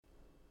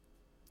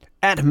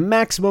At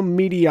Maximum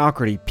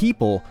Mediocrity,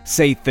 people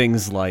say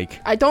things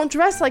like, I don't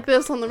dress like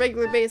this on the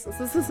regular basis.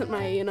 This isn't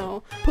my,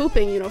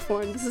 pooping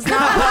uniform. This is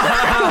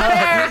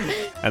not.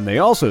 And they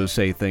also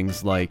say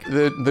things like,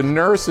 The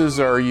nurses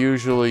are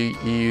usually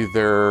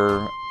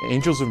either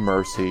angels of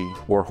mercy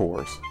or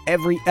whores.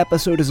 Every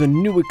episode is a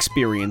new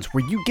experience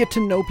where you get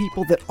to know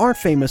people that aren't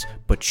famous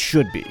but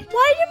should be.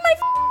 Why did my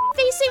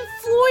facing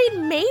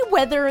Floyd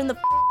Mayweather in the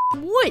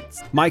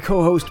woods? My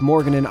co-host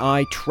Morgan and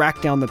I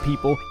track down the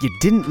people you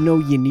didn't know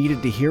you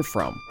needed to hear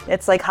from.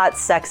 It's like hot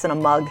sex in a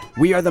mug.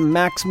 We are the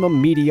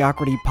Maximum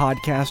Mediocrity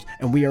Podcast,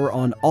 and we are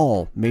on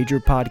all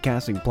major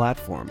podcasting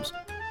platforms.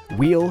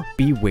 We'll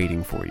be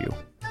waiting for you.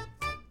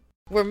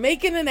 We're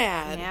making an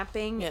ad.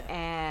 Snapping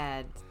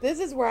ad. This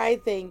is where I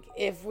think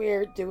if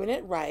we're doing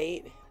it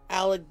right,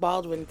 Alec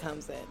Baldwin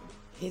comes in.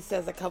 He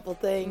says a couple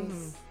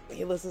things.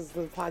 He listens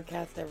to the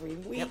podcast every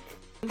week. Yep.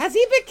 Has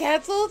he been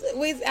canceled?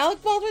 Wait, is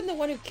Alec Baldwin the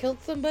one who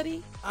killed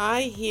somebody?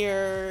 I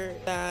hear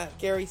that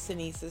Gary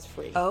Sinise is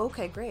free. Oh,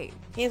 okay, great.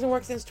 He hasn't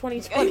worked since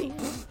 2020.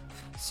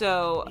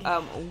 So,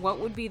 what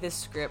would be the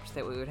script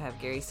that we would have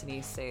Gary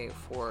Sinise say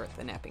for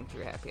the Napping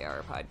Through Happy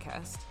Hour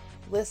podcast?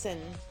 Listen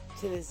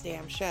to this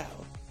damn show.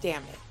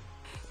 Damn it.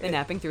 The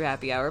Napping Through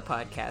Happy Hour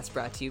podcast,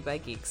 brought to you by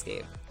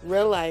Geekscape.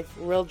 Real life,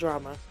 real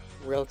drama,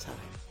 real time.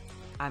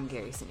 I'm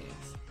Gary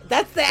Sinise.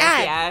 That's the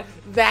ad.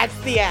 That's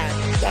the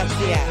ad. That's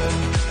the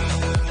ad.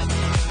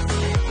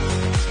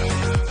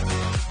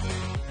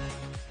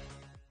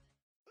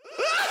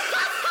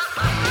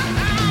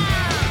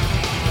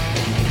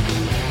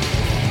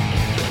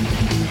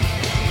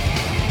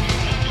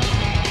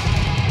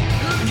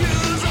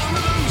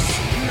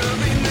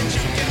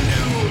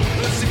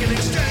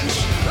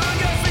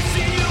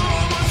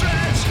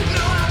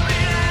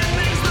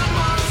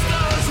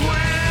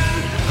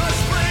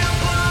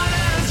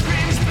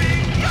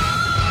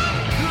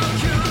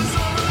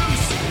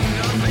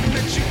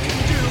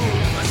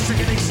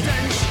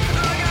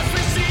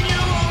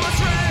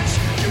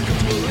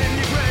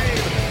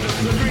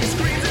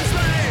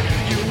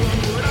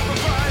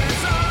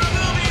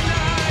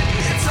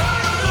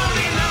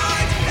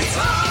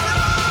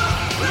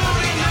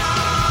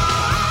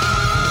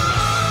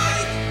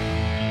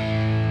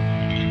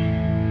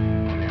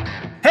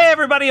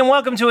 Everybody, and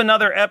welcome to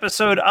another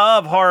episode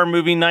of Horror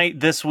Movie Night.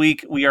 This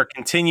week, we are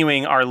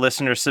continuing our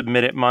listener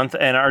submitted month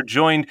and are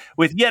joined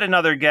with yet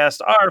another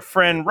guest, our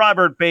friend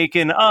Robert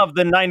Bacon of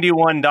the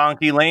 91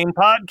 Donkey Lane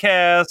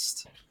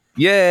podcast.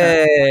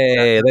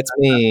 Yay, that's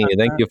me.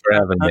 Thank you for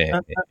having me.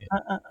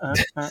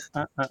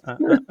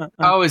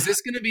 Oh, is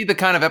this going to be the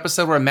kind of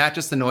episode where Matt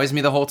just annoys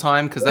me the whole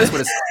time? Because that's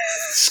what it's...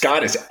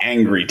 Scott is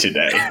angry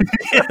today.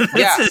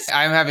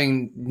 I'm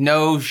having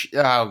no...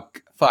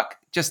 fuck.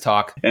 Just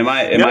talk. Am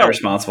I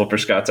responsible for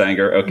Scott's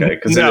anger? Okay,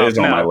 because it is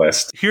on my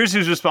list. Here's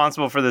who's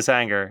responsible for this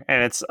anger,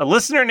 and it's a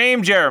listener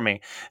named Jeremy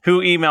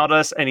who emailed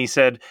us, and he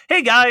said,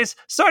 "Hey guys,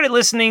 started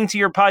listening to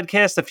your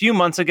podcast a few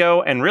months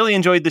ago and really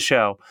enjoyed the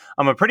show.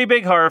 I'm a pretty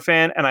big horror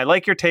fan, and I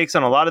like your takes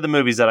on a lot of the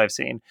movies that I've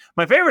seen.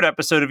 My favorite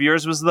episode of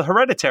yours was the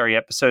Hereditary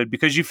episode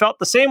because you felt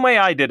the same way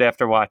I did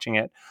after watching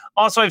it.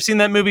 Also, I've seen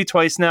that movie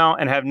twice now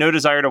and have no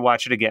desire to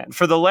watch it again.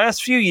 For the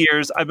last few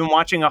years, I've been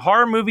watching a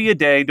horror movie a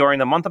day during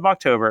the month of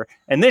October,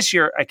 and this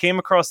year I came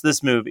across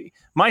this movie.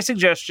 My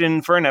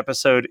suggestion for an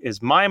episode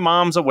is My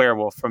Mom's a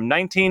Werewolf from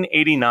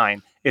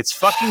 1989. It's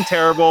fucking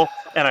terrible,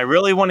 and I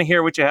really want to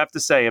hear what you have to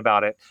say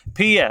about it.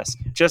 P.S.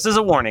 Just as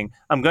a warning,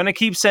 I'm going to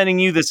keep sending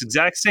you this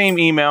exact same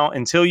email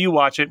until you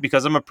watch it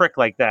because I'm a prick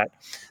like that."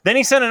 Then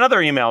he sent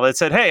another email that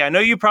said, "Hey, I know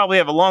you probably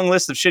have a long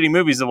list of shitty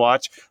movies to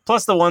watch,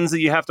 plus the ones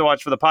that you have to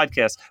watch for the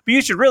podcast, but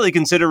you should really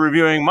consider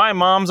reviewing My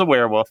Mom's a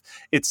Werewolf.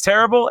 It's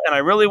terrible, and I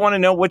really want to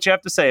know what you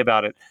have to say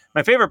about it.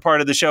 My favorite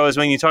part of the show is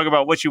when you talk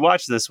about what you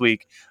watched this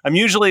week. I'm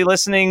usually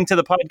listening to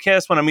the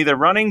podcast when I'm either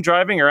running,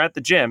 driving, or at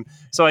the gym,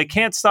 so I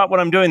can't stop what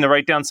I'm doing to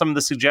write down some of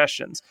the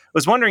suggestions. I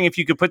was wondering if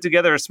you could put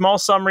together a small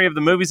summary of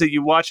the movies that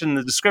you watched in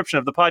the description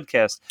of the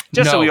podcast,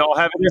 just so we all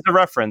have it as a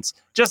reference.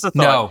 Just a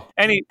thought.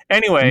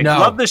 Anyway,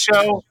 love the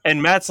show,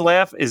 and Matt's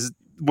laugh is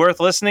worth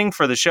listening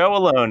for the show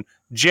alone.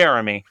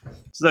 Jeremy."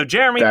 So,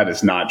 Jeremy... That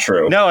is not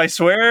true. No, I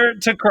swear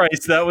to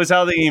Christ, that was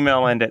how the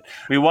email ended.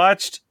 We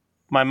watched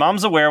My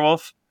Mom's a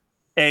Werewolf,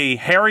 a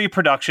Harry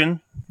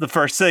production, the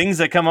first things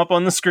that come up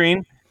on the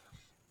screen,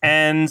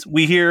 and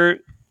we hear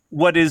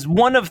what is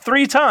one of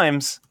 3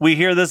 times we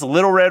hear this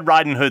Little Red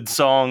Riding Hood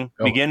song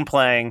begin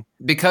playing.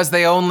 Because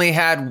they only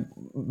had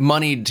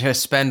money to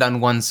spend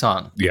on one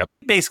song. Yep.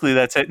 Basically,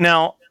 that's it.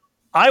 Now,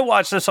 I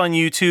watched this on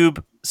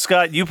YouTube.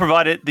 Scott, you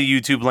provided the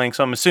YouTube link,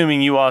 so I'm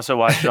assuming you also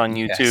watched it on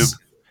YouTube. Yes.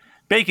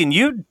 Bacon,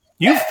 you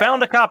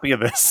found a copy of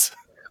this.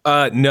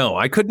 No,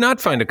 I could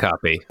not find a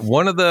copy.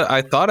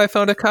 I thought I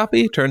found a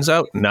copy. Turns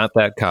out not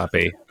that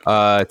copy.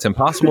 It's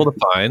impossible to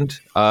find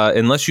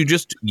unless you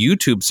just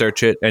YouTube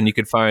search it, and you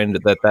could find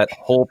that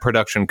whole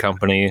production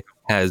company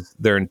has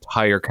their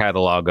entire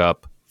catalog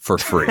up for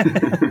free.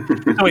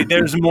 So wait,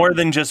 there's more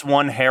than just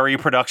one Harry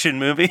production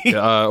movie?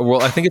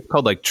 Well, I think it's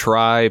called like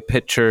Try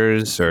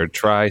Pictures or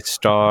Try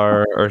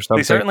Star or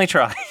something. They certainly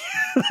try.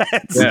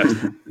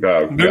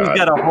 Oh, Movie's God.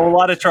 got a whole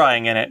lot of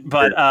trying in it,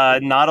 but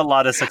not a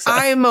lot of success.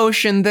 I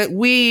motion that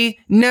we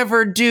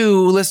never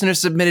do listener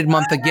submitted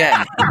month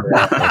again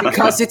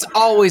because it's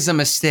always a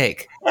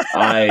mistake.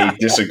 I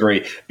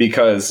disagree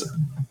because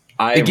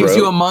It gives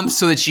you a month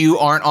so that you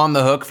aren't on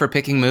the hook for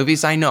picking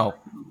movies. I know.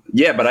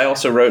 Yeah, but I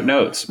also wrote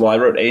notes. Well, I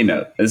wrote a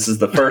note. This is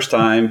the first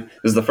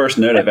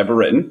note I've ever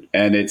written.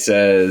 And it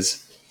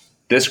says,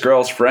 "This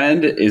girl's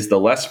friend is the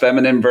less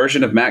feminine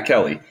version of Matt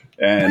Kelly."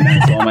 And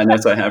that's all my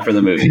notes I have for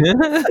the movie.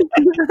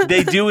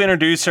 They do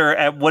introduce her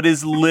at what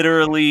is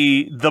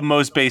literally the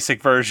most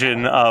basic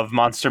version of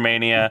Monster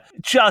Mania.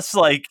 Just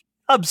like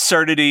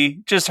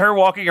absurdity. Just her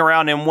walking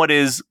around in what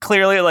is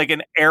clearly like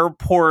an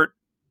airport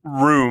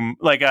room,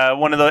 like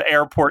one of the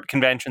airport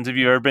conventions. If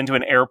you've ever been to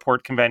an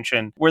airport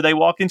convention where they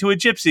walk into a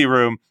gypsy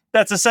room,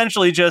 that's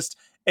essentially just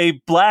a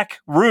black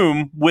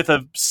room with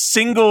a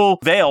single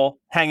veil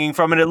hanging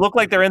from it. It looked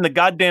like they're in the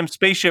goddamn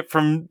spaceship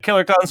from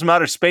Killer Clowns from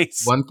Outer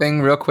Space. One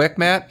thing real quick,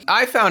 Matt.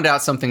 I found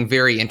out something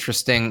very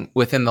interesting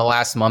within the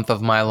last month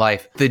of my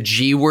life. The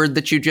G word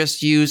that you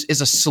just used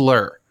is a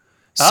slur.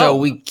 So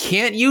we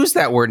can't use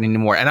that word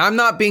anymore. And I'm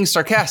not being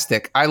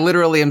sarcastic. I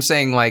literally am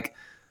saying, like,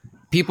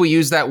 people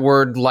use that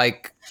word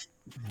like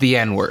the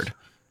N-word,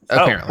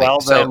 apparently. Oh, well,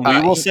 then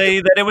we will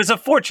say that it was a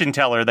fortune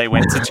teller they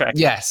went to check.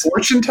 Yes.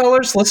 Fortune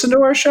tellers listen to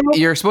our show?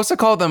 You're supposed to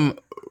call them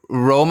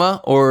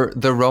Roma or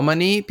the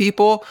Romani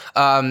people.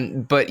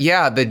 But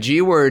yeah, the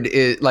G word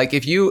is like,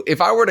 if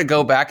I were to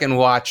go back and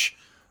watch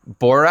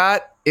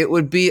Borat, it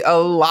would be a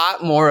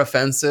lot more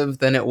offensive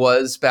than it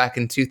was back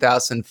in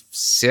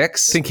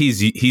 2006. I think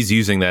he's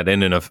using that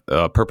in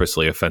a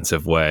purposely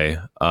offensive way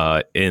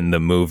in the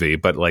movie,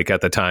 but like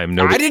at the time,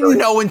 nobody. I didn't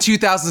know in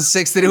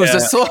 2006 that it was a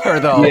slur,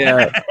 though.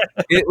 Yeah,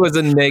 it was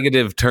a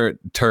negative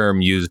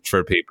term used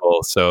for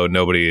people, so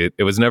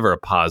it was never a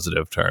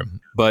positive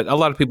term. But a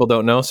lot of people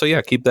don't know, so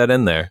yeah, keep that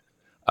in there.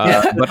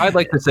 But I'd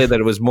like to say that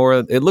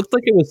it looked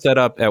like it was set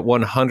up at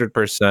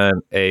 100%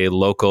 a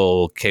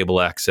local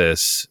cable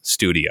access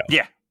studio.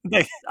 Yeah.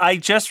 I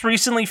just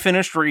recently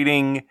finished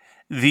reading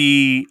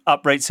the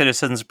Upright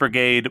Citizens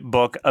Brigade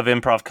book of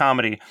improv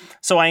comedy.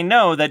 So I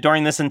know that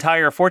during this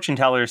entire fortune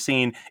teller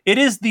scene, it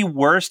is the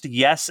worst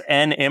yes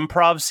and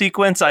improv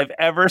sequence I've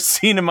ever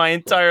seen in my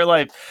entire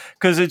life.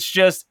 Because it's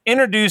just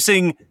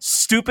introducing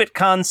stupid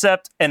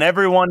concept and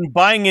everyone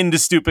buying into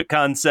stupid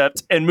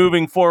concept and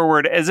moving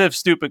forward as if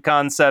stupid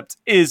concept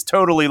is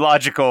totally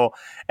logical.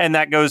 And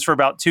that goes for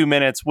about 2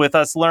 minutes with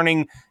us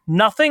learning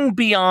nothing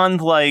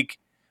beyond like,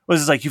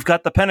 was like, you've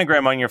got the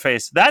pentagram on your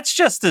face. That's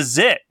just a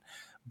zit.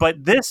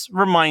 But this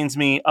reminds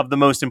me of the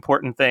most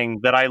important thing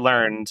that I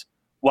learned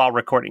while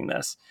recording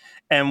this.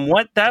 And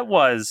what that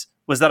was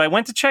that I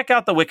went to check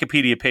out the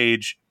Wikipedia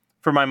page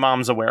for My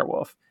Mom's a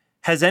Werewolf.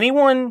 Has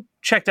anyone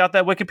checked out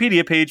that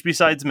Wikipedia page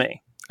besides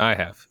me? I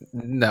have.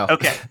 No.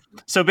 Okay.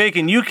 So,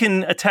 Bacon, you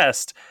can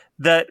attest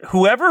that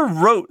whoever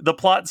wrote the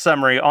plot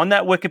summary on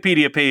that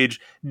Wikipedia page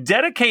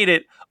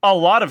dedicated a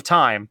lot of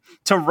time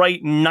to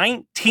write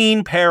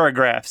 19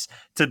 paragraphs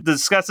to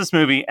discuss this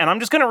movie. And I'm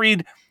just going to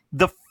read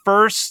the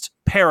first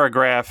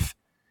paragraph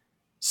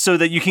so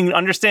that you can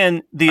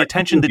understand the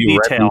attention to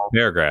detail.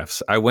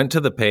 Paragraphs. I went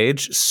to the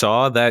page,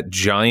 saw that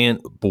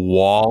giant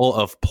wall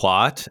of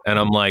plot, and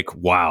I'm like,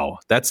 wow,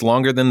 that's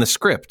longer than the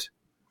script.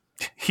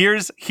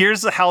 Here's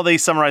how they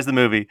summarize the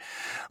movie.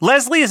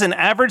 Leslie is an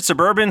average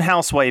suburban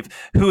housewife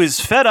who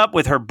is fed up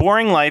with her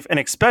boring life and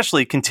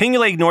especially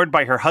continually ignored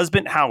by her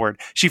husband, Howard.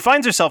 She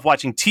finds herself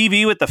watching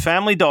TV with the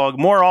family dog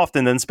more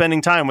often than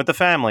spending time with the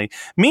family.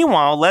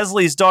 Meanwhile,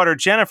 Leslie's daughter,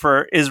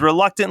 Jennifer, is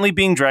reluctantly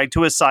being dragged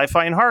to a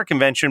sci-fi and horror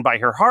convention by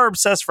her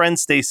horror-obsessed friend,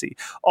 Stacy.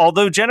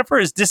 Although Jennifer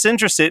is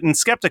disinterested and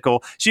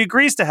skeptical, she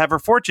agrees to have her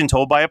fortune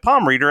told by a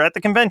palm reader at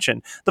the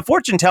convention. The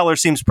fortune teller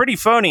seems pretty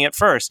phony at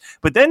first,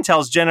 but then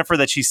tells Jennifer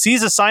that she sees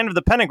a sign of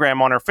the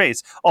pentagram on her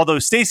face, although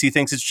Stacy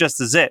thinks it's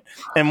just a zit,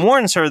 and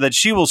warns her that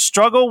she will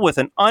struggle with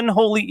an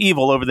unholy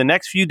evil over the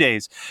next few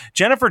days.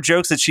 Jennifer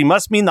jokes that she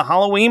must mean the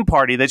Halloween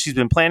party that she's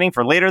been planning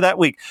for later that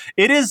week.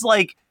 It is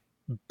like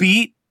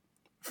beat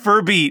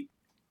for beat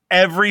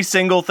every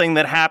single thing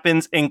that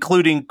happens,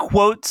 including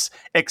quotes,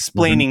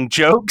 explaining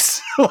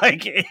jokes.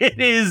 Like,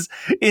 it is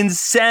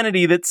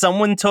insanity that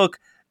someone took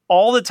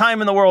all the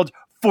time in the world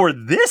for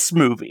this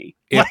movie.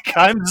 Like,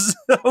 I'm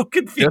so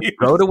confused. Just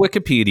go to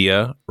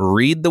Wikipedia,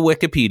 read the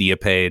Wikipedia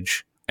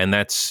page, and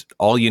that's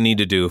all you need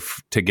to do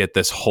to get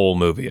this whole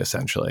movie,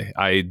 essentially.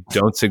 I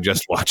don't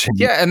suggest watching.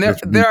 Yeah, and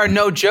there are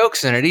no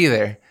jokes in it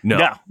either.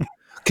 No.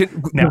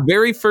 The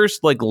very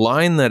first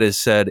line that is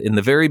said in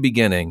the very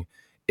beginning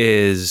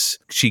is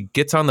she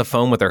gets on the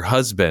phone with her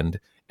husband,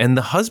 and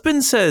the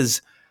husband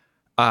says,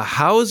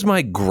 how's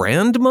my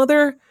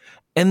grandmother?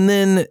 And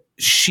then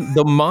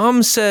the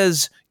mom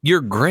says,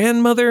 your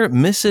grandmother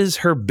misses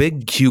her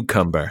big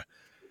cucumber.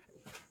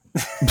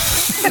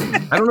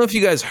 I don't know if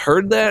you guys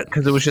heard that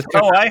because it was just.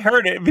 Oh, I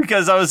heard it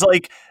because I was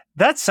like,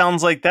 that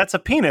sounds like that's a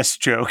penis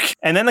joke.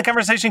 And then the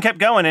conversation kept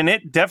going, and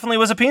it definitely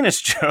was a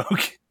penis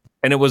joke.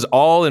 And it was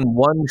all in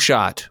one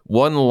shot,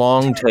 one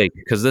long take,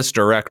 because this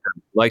director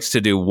likes to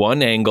do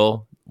one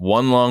angle,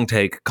 one long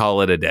take,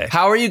 call it a day.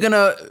 How are you going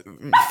to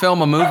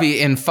film a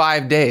movie in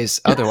 5 days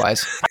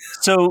otherwise?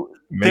 So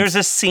there's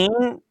a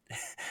scene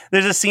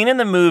in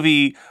the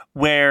movie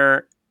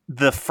where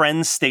the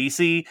friend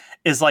Stacy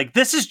is like,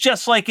 this is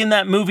just like in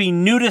that movie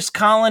Nudist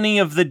Colony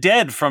of the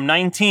Dead from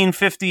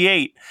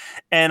 1958.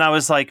 And I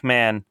was like,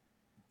 man,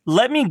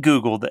 let me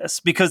Google this,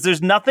 because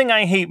there's nothing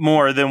I hate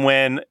more than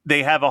when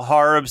they have a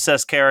horror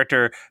obsessed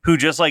character who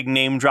just like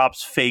name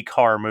drops fake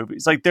horror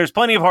movies. Like, there's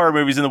plenty of horror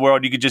movies in the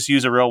world. You could just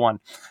use a real one.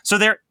 So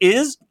there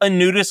is a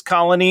Nudist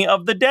Colony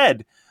of the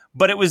Dead,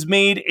 but it was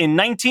made in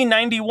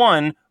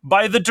 1991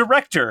 by the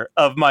director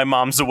of My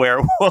Mom's a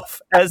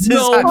Werewolf as his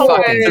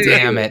fucking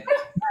damn it.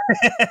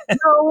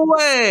 No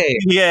way.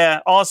 Yeah.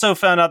 Also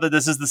found out that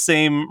this is the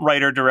same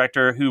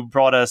writer-director who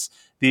brought us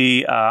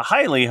the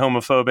highly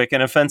homophobic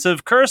and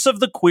offensive Curse of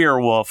the Queer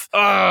Wolf.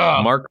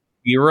 Mark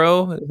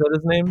Hero, is that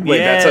his name? Wait,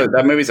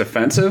 that movie's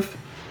offensive?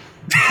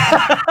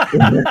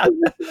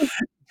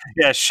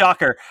 Yeah,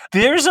 shocker.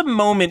 There's a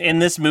moment in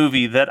this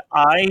movie that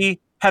I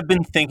have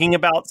been thinking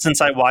about since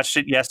I watched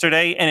it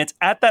yesterday, and it's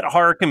at that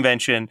horror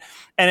convention,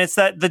 and it's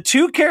that the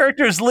two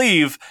characters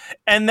leave,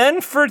 and then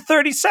for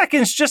 30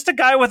 seconds, just a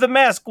guy with a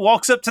mask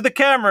walks up to the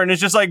camera and is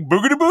just like,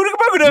 boogada, boogada,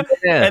 boogada,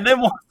 and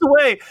then walks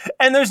away,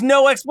 and there's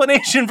no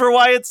explanation for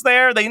why it's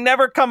there. They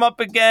never come up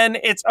again.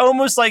 It's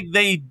almost like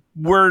they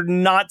were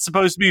not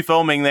supposed to be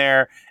filming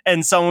there,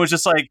 and someone was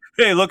just like,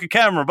 hey, look at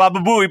camera, baba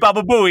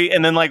booey,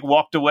 and then like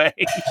walked away.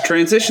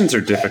 Transitions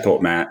are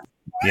difficult, Matt.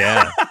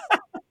 Yeah.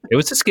 It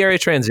was a scary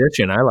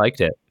transition. I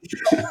liked it.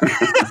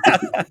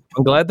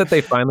 I'm glad that they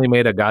finally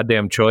made a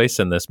goddamn choice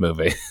in this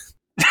movie.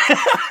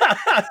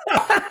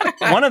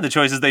 One of the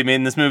choices they made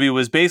in this movie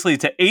was basically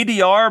to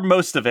ADR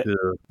most of it.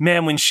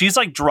 Man, when she's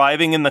like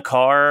driving in the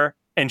car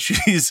and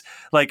she's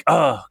like,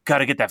 oh,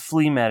 gotta get that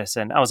flea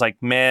medicine. I was like,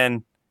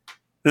 man,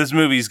 this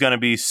movie's gonna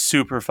be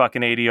super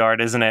fucking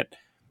ADR'd, isn't it?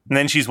 And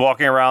then she's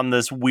walking around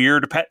this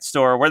weird pet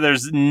store where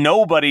there's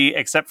nobody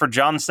except for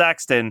John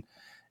Saxton.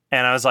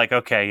 And I was like,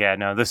 okay, yeah,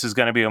 no, this is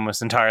going to be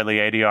almost entirely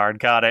ADR.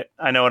 Got it.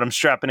 I know what I'm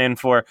strapping in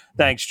for.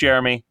 Thanks,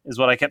 Jeremy, is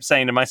what I kept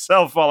saying to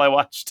myself while I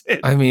watched it.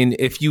 I mean,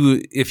 if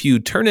you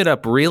turn it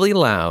up really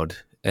loud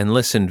and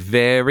listen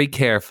very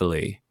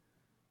carefully,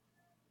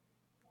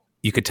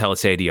 you could tell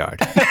it's ADR.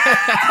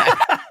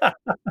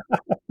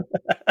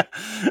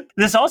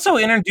 This also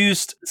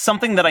introduced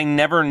something that I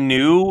never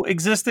knew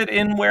existed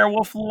in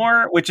werewolf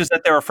lore, which is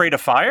that they're afraid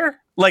of fire.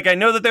 Like, I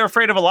know that they're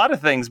afraid of a lot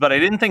of things, but I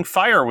didn't think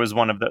fire was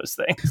one of those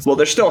things. Well,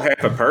 they're still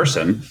half a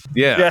person.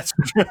 Yeah. Yes.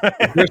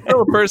 They're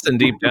still a person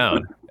deep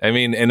down. I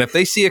mean, and if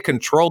they see a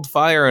controlled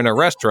fire in a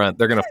restaurant,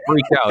 they're going to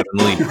freak out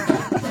and leave.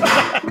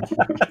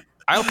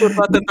 I also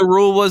thought that the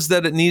rule was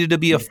that it needed to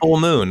be a full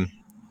moon.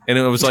 And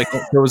it was like,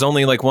 there was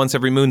only like once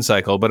every moon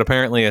cycle, but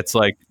apparently it's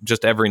like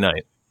just every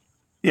night.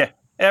 Yeah.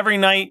 Every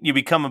night you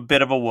become a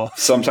bit of a wolf.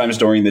 Sometimes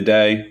during the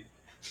day.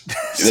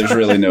 There's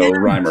really no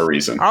rhyme or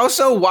reason.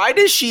 Also, why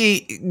does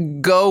she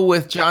go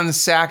with John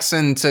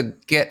Saxon to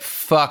get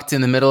fucked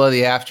in the middle of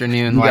the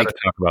afternoon? We gotta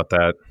talk about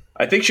that.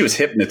 I think she was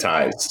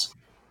hypnotized.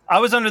 I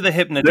was under the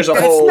hypnotism.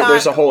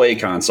 There's a whole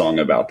Akon song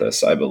about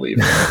this, I believe.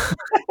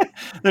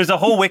 There's a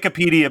whole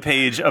Wikipedia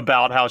page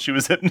about how she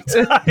was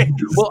hypnotized.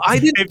 Well, I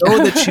didn't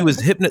know that she was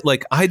hypnotized.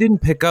 Like, I didn't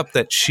pick up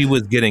that she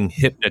was getting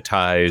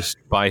hypnotized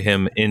by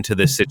him into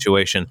this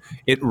situation.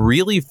 It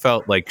really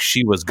felt like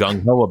she was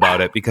gung-ho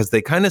about it, because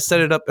they kind of set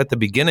it up at the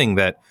beginning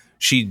that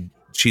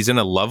she's in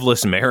a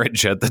loveless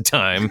marriage at the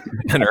time,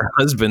 and her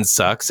husband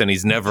sucks and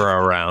he's never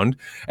around.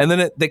 And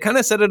then they kind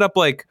of set it up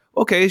like,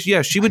 okay,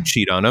 yeah, she would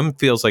cheat on him.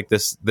 Feels like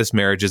this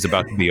marriage is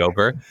about to be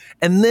over.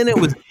 And then it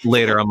was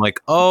later, I'm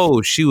like,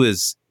 oh, she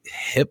was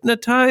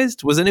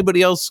hypnotized? Was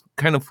anybody else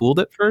kind of fooled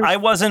at first? I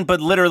wasn't, but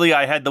literally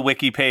I had the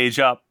wiki page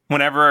up.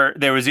 Whenever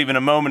there was even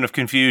a moment of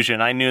confusion,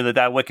 I knew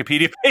that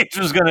Wikipedia page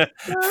was going to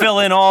fill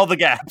in all the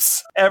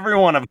gaps. Every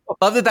one of them.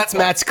 Love that that's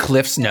Matt's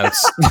Cliff's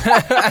Notes.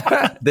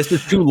 This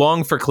is too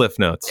long for Cliff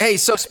Notes. Hey,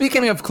 so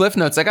speaking of Cliff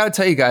Notes, I got to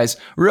tell you guys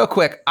real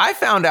quick. I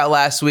found out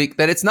last week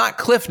that it's not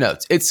Cliff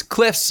Notes. It's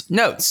Cliff's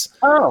Notes.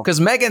 Oh. Because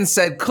Megan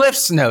said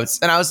Cliff's Notes.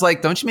 And I was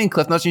like, don't you mean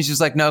Cliff Notes? And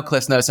she's like, no,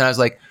 Cliff's Notes. And I was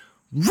like,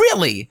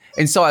 really?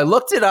 And so I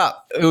looked it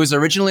up. It was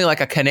originally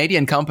like a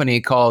Canadian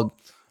company called,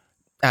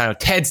 I don't know,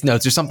 Ted's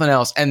Notes or something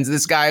else. And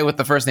this guy with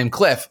the first name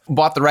Cliff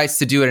bought the rights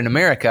to do it in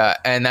America.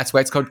 And that's why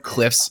it's called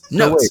Cliff's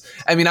Notes.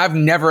 I mean, I've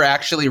never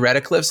actually read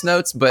a Cliff's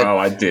Notes, but... Oh,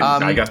 I did.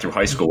 I got through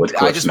high school with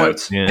Cliff's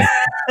Notes.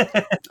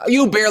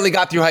 You barely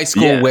got through high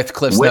school with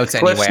Cliff's Notes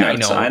anyway.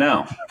 I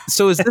know.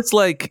 So is this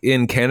like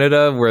in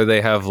Canada where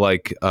they have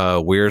like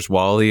Where's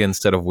Wally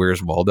instead of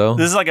Where's Waldo?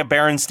 This is like a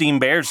Berenstein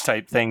Bears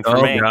type thing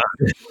for me. God.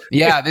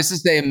 Yeah, this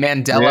is the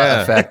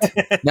Mandela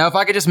effect. Now, if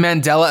I could just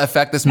Mandela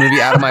effect this movie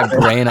out of my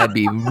brain, I'd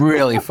be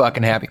really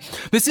fucking happy.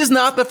 This is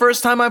not the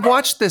first time I've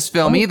watched this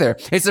film either.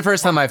 It's the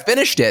first time I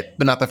finished it,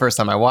 but not the first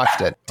time I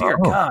watched it. Dear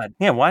God.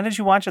 Yeah, why did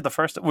you watch it the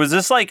first time? Was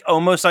this like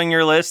almost on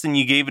your list and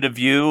you gave it a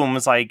view and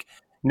was like,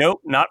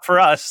 nope, not for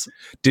us?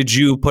 Did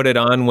you put it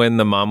on when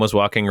the mom was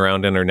walking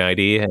around in her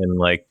nightie and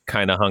like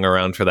kind of hung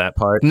around for that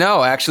part?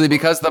 No, actually,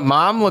 because the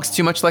mom looks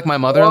too much like my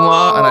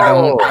mother-in-law, and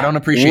I don't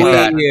appreciate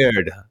that.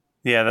 Weird.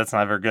 Yeah, that's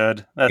never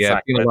good. That's yeah, not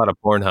I've seen good. a lot of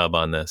Pornhub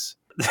on this.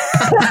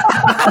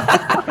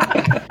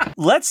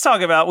 Let's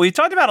talk about, we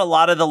talked about a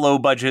lot of the low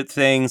budget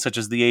things, such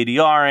as the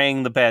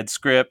ADRing, the bad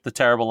script, the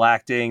terrible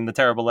acting, the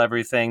terrible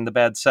everything, the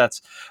bad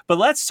sets. But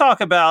let's talk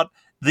about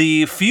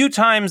the few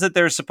times that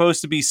there's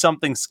supposed to be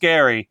something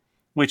scary,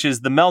 which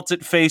is the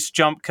melted face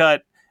jump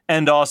cut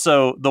and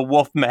also the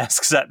wolf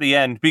masks at the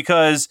end,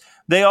 because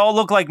they all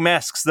look like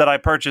masks that I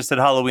purchased at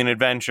Halloween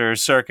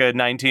Adventures circa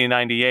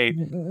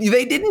 1998.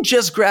 They didn't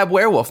just grab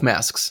werewolf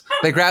masks.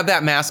 They grabbed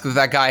that mask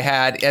that guy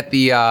had at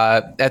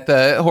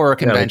the horror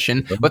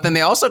convention, but then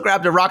they also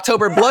grabbed a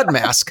Rocktober blood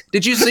mask.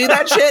 Did you see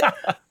that shit?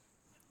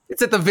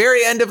 It's at the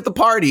very end of the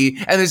party,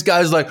 and this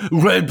guy's like,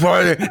 red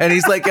party, and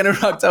he's like in a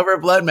Rocktober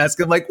blood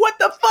mask. I'm like, what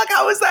the fuck?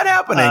 How is that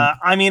happening?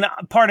 I mean,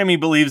 part of me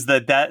believes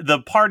that the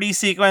party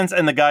sequence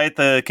and the guy at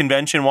the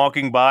convention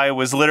walking by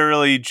was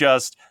literally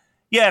just,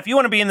 yeah, if you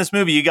want to be in this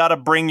movie, you got to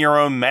bring your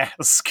own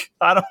mask.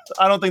 I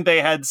don't think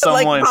they had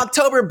someone. Like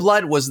Rocktober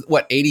blood was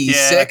what,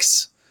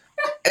 86? Yeah.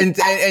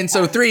 And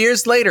so 3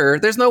 years later,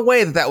 there's no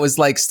way that was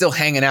like still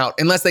hanging out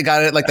unless they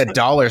got it at like the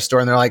dollar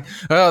store and they're like,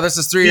 oh, this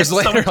is 3 years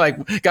later.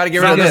 Like, got to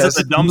get rid of this.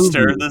 At the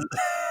dumpster.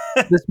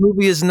 This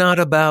movie is not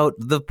about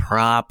the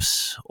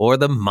props or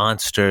the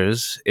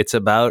monsters. It's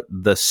about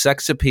the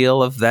sex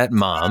appeal of that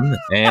mom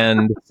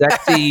and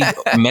sexy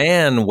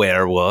man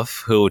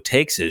werewolf who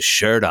takes his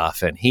shirt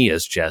off and he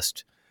is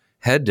just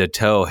head to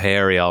toe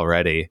hairy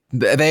already.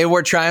 They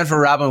were trying for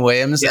Robin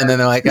Williams, and then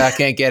they're like, I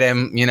can't get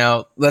him. You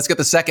know, let's get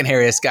the second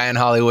hairiest guy in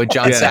Hollywood,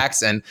 John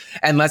Saxon,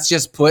 and let's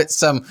just put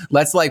some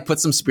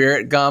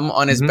spirit gum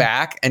on his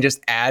back and just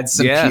add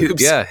some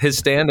pubes. Yeah, his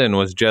stand-in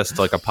was just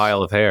like a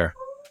pile of hair.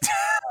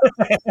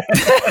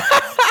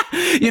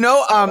 You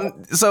know,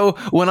 so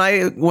when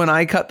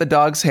I cut the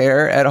dog's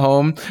hair at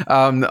home,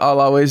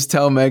 I'll always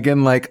tell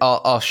Megan, like,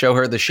 I'll show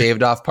her the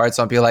shaved off parts.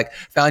 I'll be like,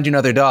 found you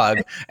another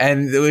dog,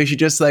 and we should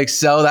just like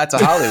sell that to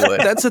Hollywood.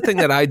 That's the thing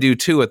that I do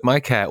too with my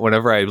cat.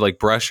 Whenever I like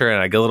brush her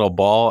and I get a little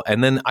ball,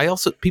 and then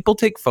people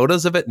take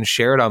photos of it and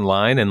share it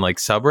online and like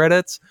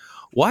subreddits.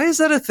 Why is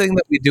that a thing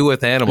that we do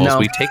with animals? No.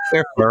 We take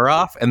their fur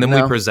off and then we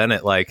present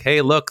it like,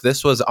 hey, look,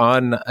 this was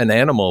on an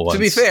animal once. To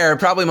be fair,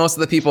 probably most of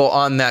the people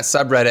on that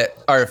subreddit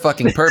are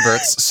fucking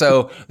perverts,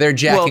 so they're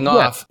jacking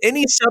off.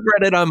 Any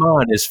subreddit I'm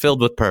on is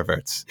filled with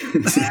perverts.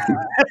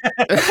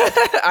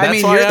 I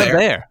mean, you're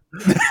there.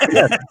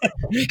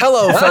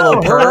 Hello, fellow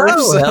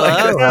pervs.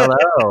 Hello.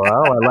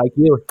 Oh, I like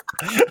you.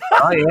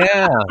 Oh,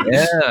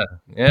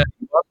 yeah.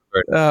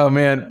 Oh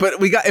man, but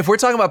if we're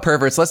talking about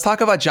perverts, let's talk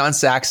about John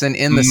Saxon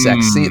in the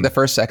sex scene, the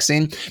first sex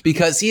scene,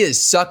 because he is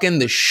sucking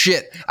the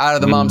shit out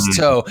of the mom's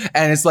toe,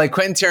 and it's like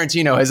Quentin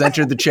Tarantino has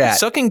entered the chat.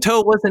 Sucking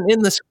toe wasn't in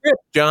the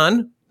script,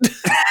 John.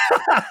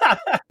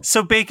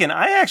 So Bacon,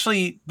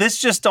 this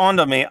just dawned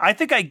on me. I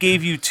think I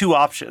gave you two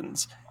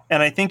options.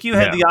 And I think you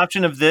had the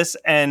option of this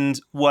and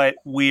what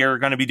we are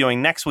going to be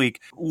doing next week.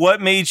 What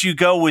made you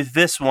go with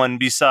this one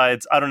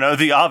besides, I don't know,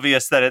 the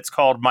obvious that it's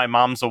called My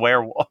Mom's a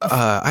Werewolf?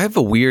 I have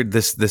a weird,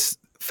 this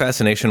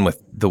fascination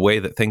with the way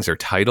that things are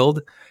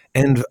titled.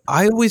 And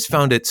I always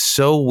found it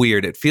so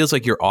weird. It feels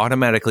like you're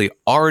automatically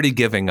already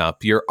giving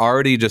up. You're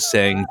already just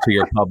saying to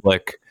your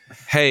public,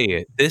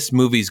 hey, this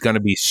movie's going to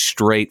be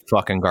straight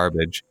fucking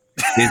garbage.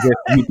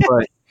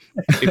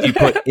 If you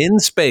put in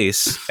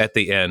space at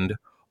the end,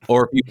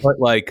 or if you put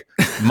like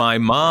my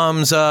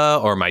mom's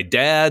or my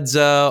dad's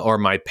or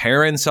my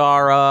parents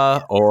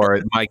are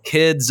or my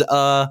kids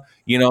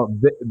you know,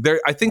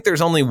 I think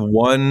there's only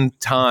one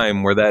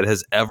time where that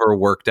has ever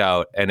worked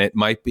out, and it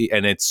might be,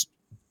 and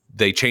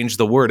they changed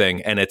the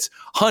wording, and it's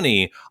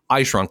Honey,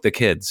 I Shrunk the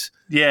Kids.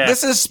 Yeah.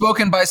 This is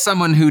spoken by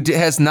someone who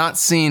has not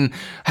seen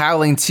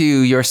Howling 2,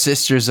 Your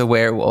Sister's a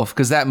Werewolf,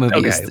 because that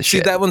movie is the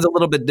shit. See, that one's a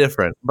little bit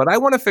different, but I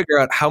want to figure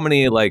out how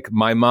many, like,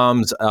 my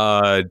mom's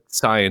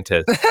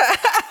scientists.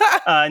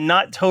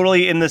 Not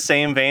totally in the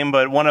same vein,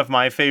 but one of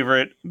my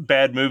favorite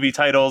bad movie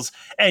titles.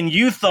 And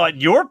you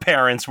thought your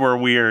parents were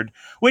weird,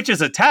 which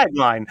is a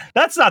tagline.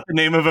 That's not the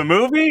name of a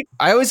movie.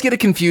 I always get it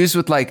confused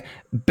with like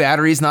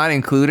Batteries Not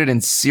Included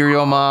and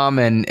Serial Mom,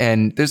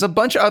 and there's a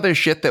bunch of other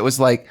shit that was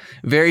like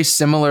very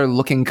similar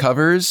looking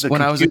covers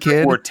when I was a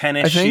kid. Or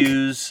Tennis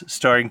Shoes,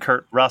 starring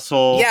Kurt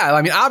Russell. Yeah,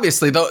 I mean,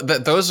 obviously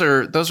those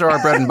are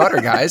our bread and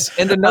butter, guys.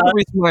 And another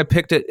reason why I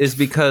picked it is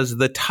because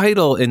the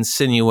title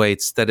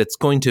insinuates that it's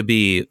going to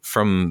be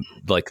from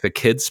like the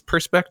kids'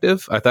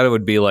 perspective. I thought it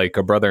would be like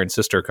a brother and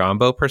sister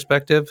combo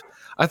perspective.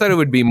 I thought it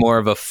would be more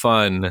of a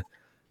fun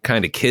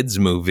kind of kids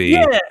movie.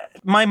 Yeah,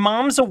 My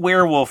Mom's a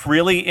Werewolf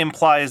really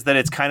implies that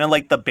it's kind of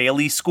like the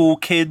Bailey School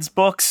kids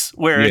books,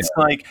 where it's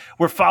like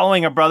we're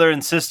following a brother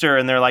and sister,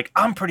 and they're like,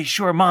 I'm pretty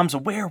sure Mom's a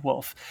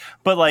werewolf,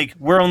 but like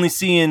we're only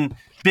seeing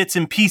bits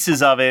and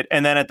pieces of it,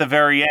 and then at the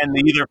very end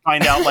they either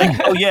find out like,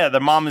 oh yeah, the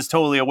mom is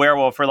totally a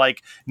werewolf, or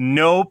like,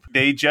 nope,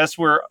 they just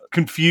were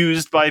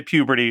confused by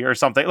puberty or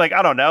something. Like,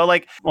 I don't know,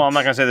 like, well, I'm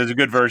not gonna say there's a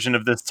good version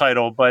of this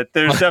title, but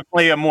there's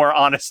definitely a more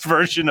honest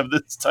version of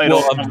this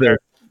title.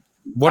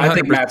 Well, I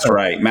think Matt's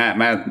right.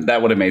 Matt,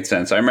 that would have made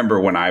sense. I remember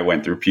when I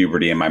went through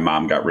puberty and my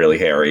mom got really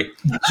hairy.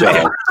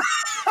 So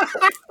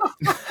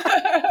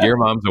your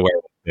mom's a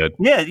werewolf, dude.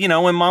 Yeah, you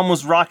know, when Mom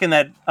was rocking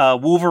that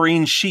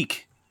Wolverine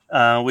chic,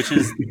 which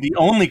is the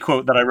only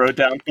quote that I wrote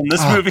down from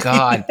this movie.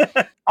 God.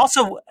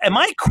 Also, am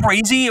I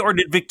crazy, or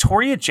did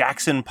Victoria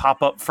Jackson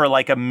pop up for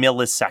like a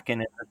millisecond in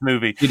this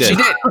movie? She did.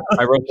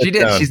 I wrote she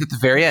did. Down. She's at the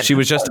very end. She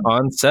was just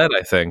on set,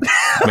 I think.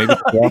 Maybe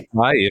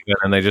by even,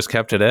 and they just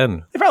kept it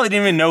in. They probably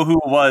didn't even know who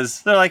it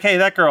was. They're like, hey,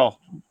 that girl,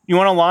 you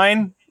want a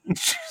line? And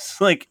she's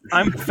like,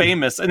 I'm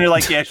famous. And they're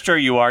like, yeah, sure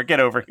you are.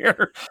 Get over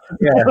here.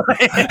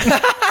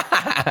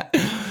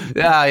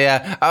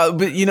 Yeah.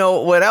 But you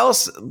know what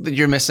else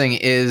you're missing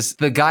is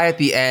the guy at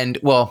the end.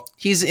 Well,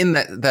 he's in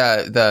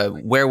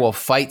the werewolf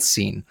fight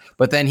scene,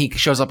 but then he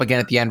shows up again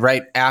at the end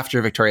right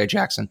after Victoria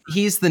Jackson.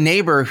 He's the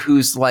neighbor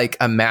who's like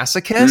a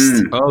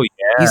masochist. Oh yeah.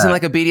 He's in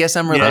like a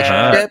BDSM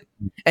relationship,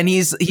 and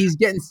he's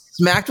getting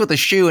smacked with a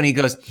shoe, and he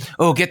goes,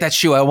 "Oh, get that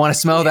shoe! I want to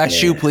smell that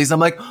shoe, please." I'm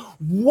like,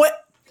 what?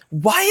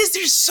 Why is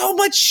there so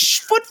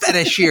much foot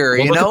fetish here?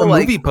 Well, you know, the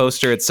like movie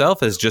poster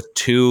itself is just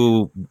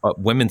two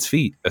women's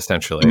feet,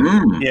 essentially.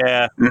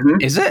 Yeah. Mm-hmm.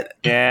 Is it?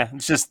 Yeah.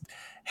 It's just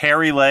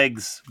hairy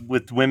legs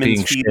with women's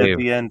Being feet shaved. at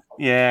the end.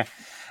 Yeah.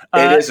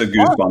 it is a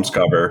Goosebumps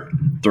cover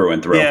through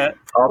and through. Yeah.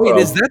 Wait,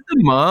 is that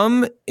the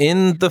mom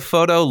in the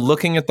photo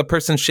looking at the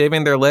person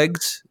shaving their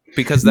legs?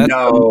 Because that's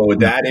no,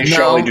 that is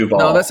Shelley Duvall.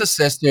 No, that's a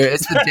sister.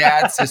 It's the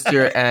dad's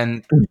sister,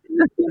 and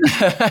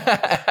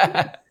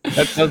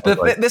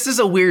this is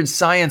a weird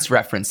science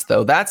reference,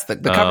 though. That's the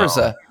cover's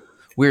a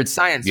weird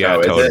science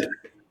reference. Totally.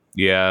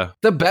 Yeah.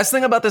 The best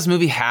thing about this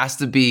movie has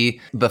to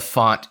be the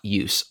font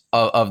use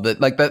of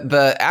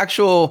the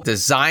actual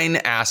design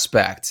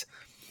aspect.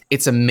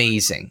 It's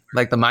amazing.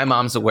 Like the My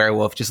Mom's a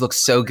Werewolf just looks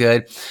so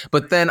good.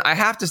 But then I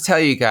have to tell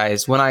you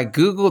guys, when I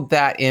Googled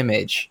that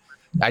image,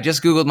 I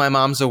just Googled My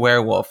Mom's a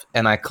Werewolf,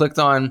 and I clicked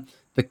on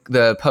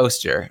the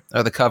poster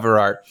or the cover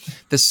art.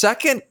 The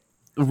second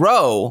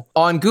row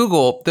on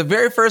Google, the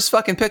very first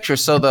fucking picture,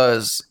 so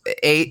the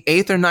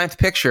eighth or ninth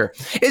picture,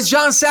 is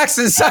John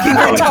Saxon sucking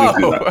her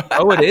toe.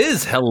 Oh, it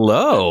is.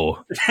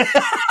 Hello.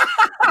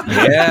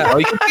 Yeah. Oh,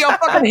 you can see how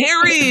fucking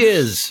hairy he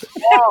is.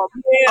 Oh,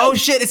 man. Oh,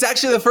 shit. It's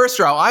actually the first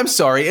row. I'm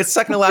sorry. It's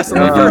second to last on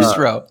the first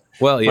row.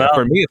 Well, yeah,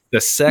 for me, it's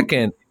the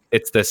second.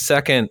 It's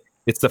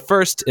the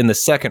first in the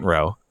second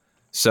row.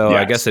 So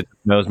I guess it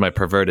knows my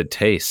perverted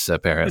tastes,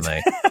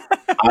 apparently.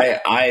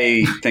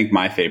 I think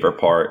my favorite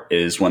part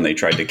is when they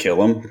tried to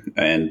kill him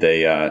and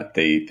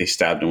they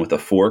stabbed him with a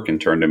fork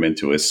and turned him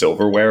into a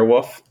silver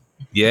werewolf.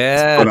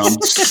 Yeah.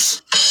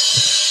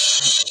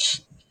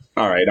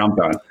 All right, I'm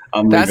done.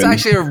 That's leaving.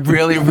 actually a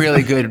really,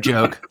 really good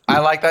joke. I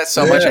like that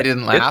so much I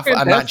didn't laugh.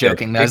 I'm not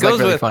joking. That's like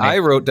really funny. I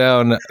wrote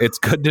down, it's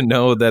good to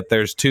know that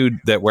there's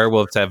that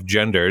werewolves have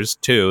genders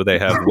too. They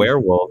have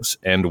werewolves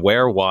and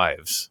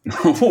werewives.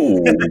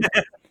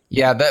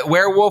 Yeah, that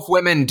werewolf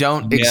women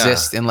don't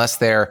exist unless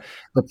they're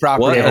the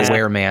property of a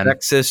wereman.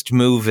 Sexist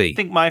movie. I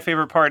think my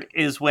favorite part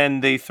is when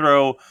they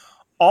throw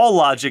all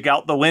logic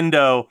out the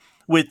window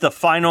with the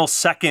final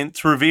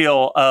second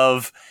reveal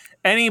of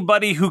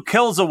anybody who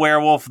kills a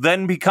werewolf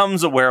then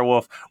becomes a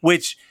werewolf,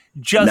 which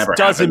just Never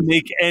doesn't happened.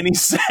 make any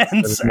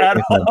sense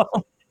at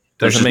all.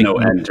 There's just no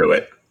end to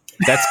it.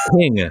 That's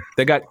king.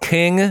 They got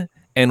king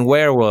and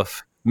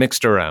werewolf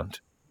mixed around.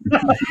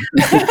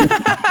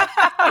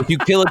 If you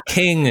kill a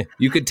king,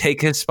 you could take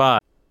his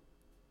spot.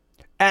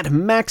 At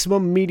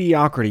Maximum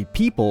Mediocrity,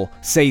 people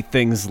say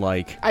things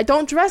like, I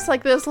don't dress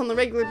like this on the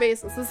regular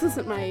basis. This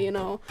isn't my,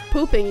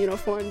 pooping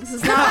uniform. This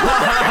is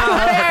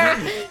not.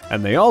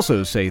 and they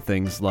also say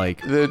things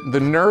like, The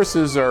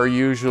nurses are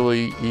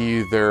usually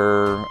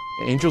either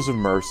angels of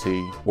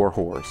mercy or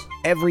whores.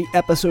 Every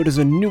episode is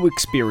a new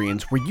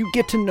experience where you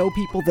get to know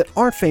people that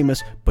aren't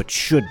famous but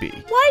should be.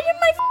 Why am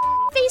I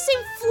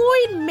facing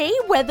Floyd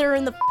Mayweather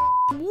in the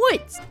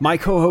woods? My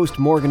co-host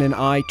Morgan and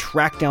I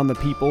track down the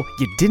people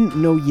you didn't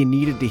know you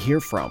needed to hear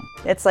from.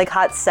 It's like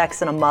hot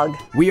sex in a mug.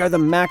 We are the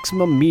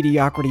Maximum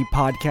Mediocrity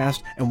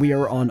Podcast, and we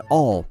are on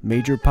all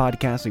major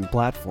podcasting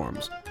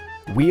platforms.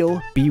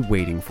 We'll be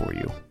waiting for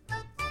you.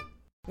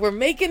 We're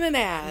making an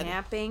ad.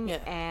 Napping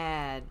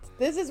ad.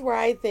 This is where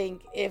I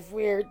think if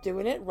we're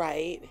doing it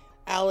right,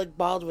 Alec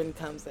Baldwin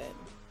comes in.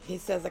 He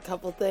says a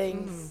couple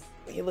things.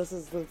 He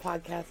listens to the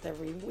podcast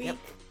every week. Yep.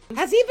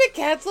 Has he been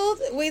canceled?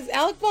 Wait, is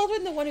Alec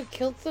Baldwin the one who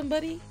killed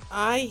somebody?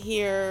 I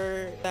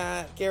hear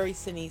that Gary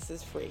Sinise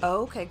is free.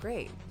 Oh, okay,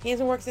 great. He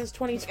hasn't worked since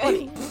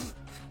 2020.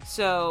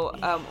 So,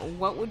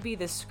 what would be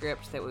the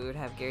script that we would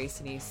have Gary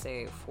Sinise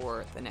say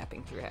for the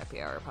Napping Through Happy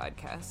Hour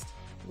podcast?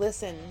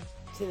 listen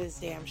to this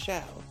damn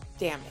show.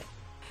 Damn it.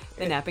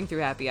 The Napping Through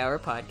Happy Hour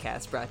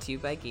podcast brought to you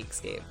by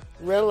Geekscape.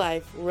 Real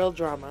life, real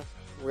drama,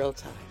 real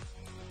time.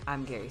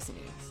 I'm Gary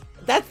Sinise.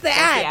 That's the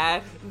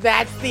ad.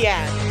 That's the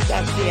ad.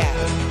 That's the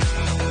ad.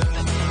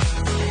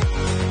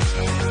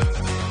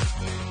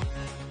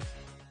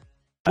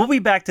 We'll be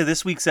back to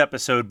this week's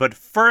episode, but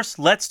first,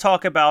 let's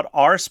talk about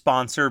our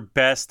sponsor,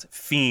 Best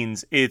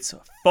Fiends. It's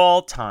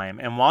fall time,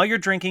 and while you're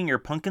drinking your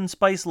pumpkin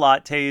spice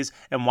lattes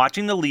and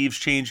watching the leaves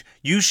change,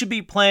 you should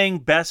be playing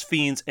Best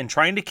Fiends and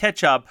trying to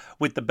catch up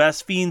with the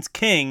Best Fiends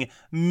king,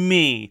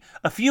 me.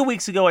 A few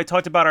weeks ago, I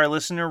talked about our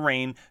listener,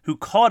 Rain, who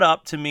caught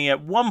up to me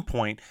at one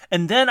point,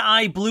 and then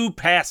I blew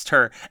past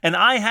her, and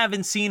I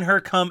haven't seen her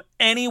come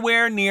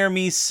anywhere near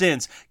me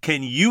since.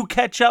 Can you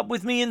catch up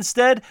with me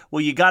instead?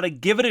 Well, you gotta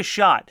give it a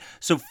shot.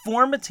 So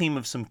form a team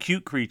of some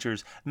cute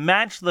creatures,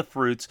 match the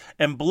fruits,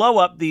 and blow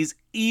up these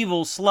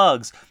evil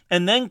slugs,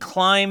 and then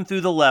climb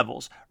through the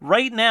levels.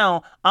 Right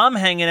now, I'm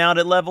hanging out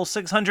at level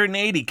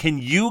 680. Can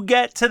you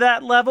get to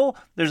that level?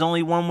 There's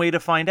only one way to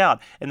find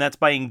out, and that's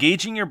by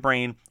engaging your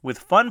brain with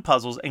fun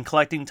puzzles and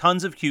collecting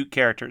tons of cute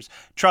characters.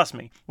 Trust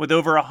me, with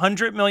over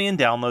 100 million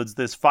downloads,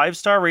 this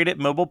 5-star rated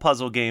mobile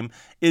puzzle game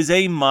is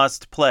a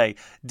must play.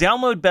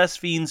 Download Best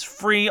Fiends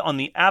free on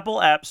the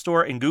Apple App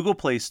Store and Google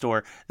Play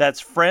Store. That's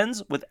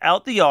friends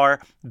without the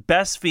R,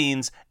 Best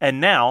Fiends, and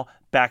now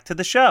back to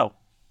the show.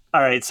 All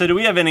right, so do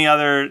we have any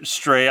other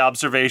stray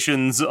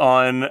observations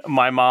on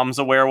My Mom's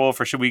a Werewolf,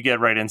 or should we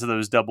get right into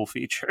those double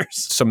features?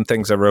 Some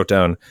things I wrote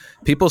down.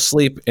 People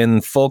sleep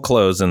in full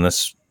clothes in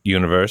this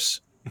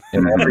universe.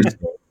 In every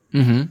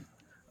Mm-hmm.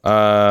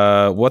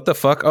 What the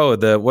fuck? Oh,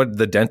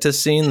 the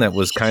dentist scene that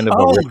was kind of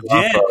a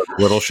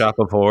Little Shop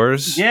of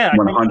Horrors. Yeah,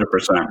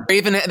 100%.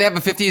 Even they have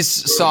a 50s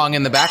song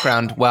in the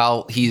background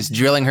while he's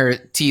drilling her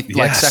teeth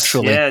like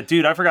sexually. Yeah,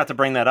 dude, I forgot to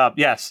bring that up.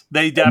 Yes,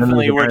 they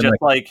definitely were just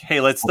like,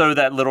 hey, let's throw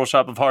that Little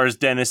Shop of Horrors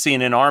dentist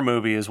scene in our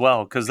movie as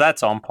well, because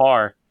that's on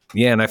par.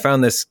 Yeah, and I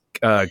found this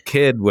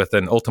kid with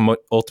an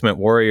Ultimate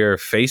Warrior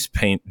face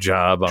paint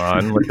job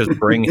on. Let's just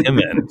bring him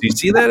in. Do you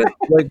see that?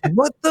 Like,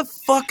 what the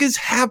fuck is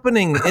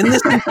happening in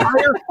this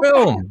entire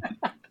film?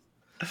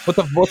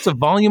 What's the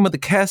volume of the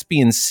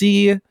Caspian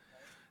Sea?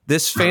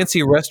 This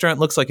fancy restaurant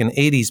looks like an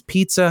 80s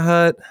Pizza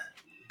Hut.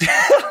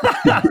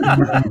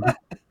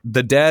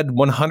 The dad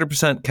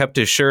 100% kept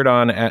his shirt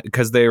on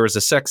because there was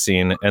a sex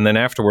scene, and then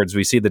afterwards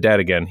we see the dad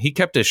again. He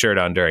kept his shirt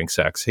on during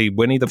sex. He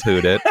Winnie the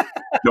Pooh'd it.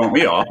 Don't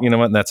we all? You know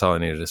what? That's all I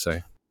needed to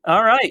say.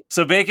 All right.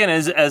 So, Bacon,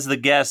 as the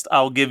guest,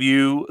 I'll give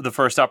you the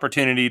first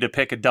opportunity to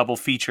pick a double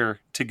feature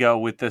to go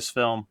with this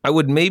film. I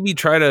would maybe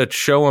try to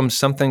show him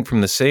something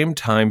from the same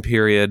time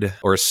period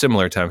or a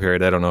similar time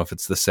period. I don't know if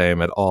it's the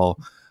same at all,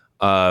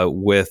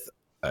 with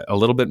a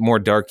little bit more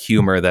dark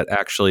humor that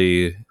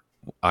actually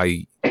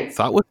I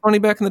thought was funny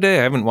back in the day.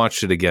 I haven't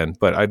watched it again,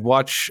 but I'd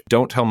watch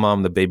Don't Tell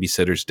Mom the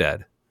Babysitter's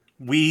Dead.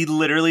 We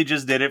literally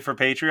just did it for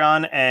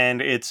Patreon,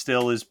 and it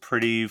still is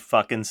pretty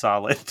fucking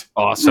solid.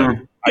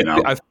 Awesome.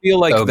 I feel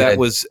like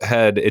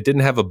good. It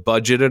didn't have a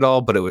budget at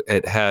all, but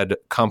it had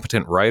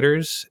competent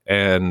writers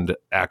and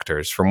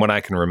actors from what I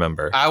can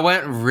remember. I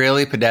went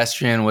really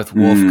pedestrian with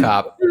Wolf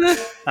Cop.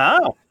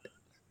 Oh.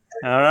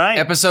 All right.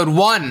 Episode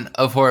 1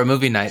 of Horror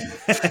Movie Night.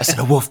 I said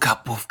a wolf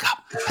cop, wolf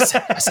cop. I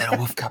said a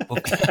wolf cop,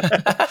 wolf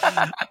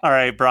cop. All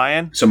right,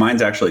 Brian. So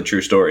mine's actually a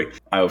true story.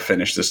 I will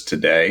finish this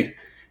today,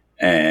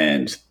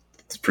 and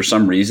for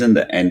some reason,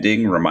 the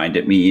ending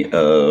reminded me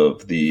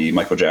of the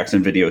Michael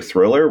Jackson video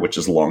Thriller, which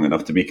is long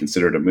enough to be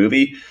considered a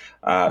movie.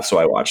 So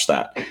I watched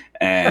that.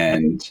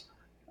 And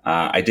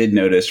I did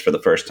notice for the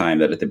first time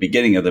that at the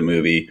beginning of the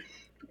movie,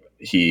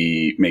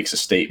 he makes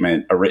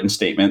a written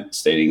statement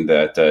stating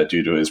that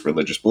due to his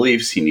religious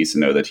beliefs, he needs to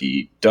know that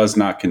he does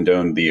not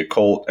condone the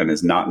occult and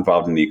is not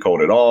involved in the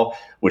occult at all,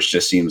 which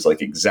just seems like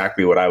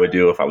exactly what I would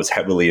do if I was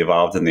heavily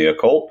involved in the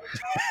occult.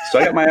 So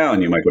I got my eye on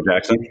you, Michael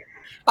Jackson.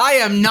 I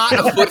am not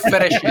a foot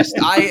fetishist.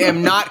 I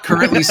am not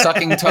currently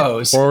sucking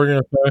toes. What were we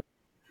going to say?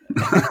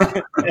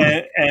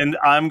 and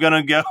I'm going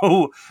to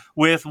go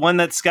with one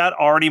that Scott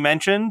already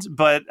mentioned,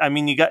 but I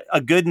mean, you got a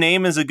good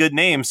name is a good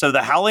name. So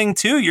The Howling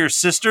 2, your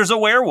sister's a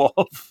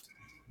werewolf.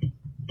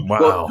 Wow.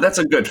 Well, that's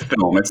a good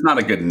film. It's not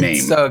a good name.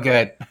 It's so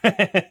good.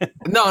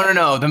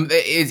 No.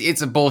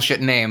 It's a bullshit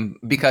name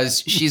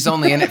because she's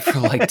only in it for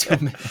like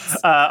 2 minutes.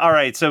 All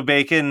right. So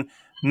Bacon,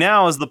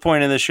 now is the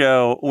point of the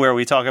show where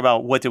we talk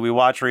about what did we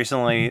watch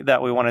recently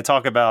that we want to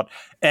talk about.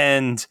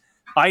 And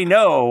I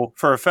know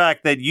for a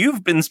fact that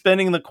you've been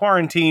spending the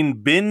quarantine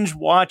binge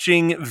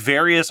watching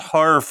various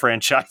horror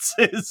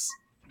franchises.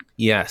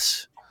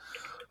 Yes.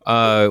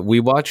 We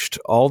watched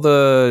all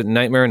the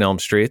Nightmare on Elm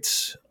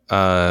Streets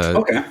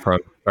from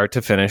start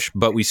to finish,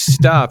 but we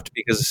stopped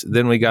because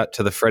then we got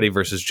to the Freddy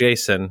versus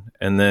Jason,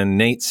 and then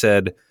Nate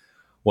said,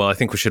 well, I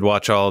think we should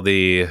watch all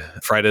the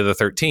Friday the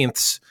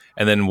 13th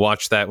and then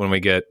watch that when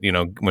we get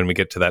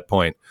to that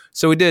point.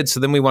 So we did. So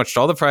then we watched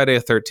all the Friday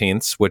the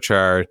 13th, which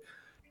are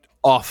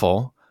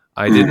awful.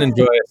 I didn't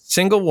enjoy a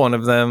single one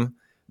of them.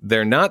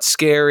 They're not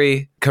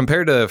scary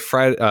compared to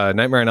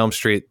Nightmare on Elm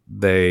Street.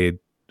 They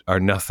are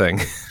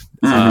nothing.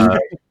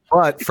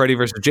 But Freddy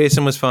vs.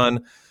 Jason was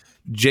fun.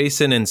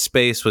 Jason in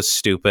Space was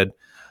stupid.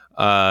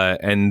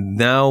 And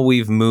now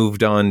we've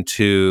moved on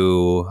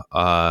to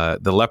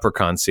the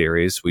Leprechaun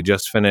series. We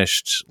just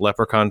finished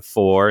Leprechaun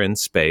 4 in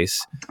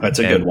Space. That's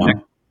a good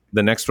one.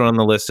 The next one on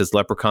the list is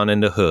Leprechaun in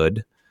the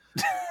Hood.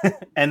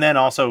 And then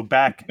also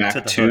back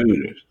to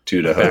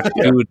the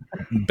Hood.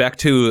 Back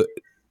to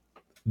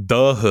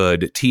the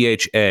Hood,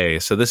 THA.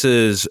 So this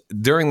is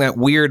during that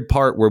weird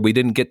part where we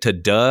didn't get to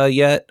duh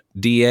yet,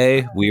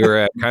 DA. We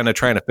were kind of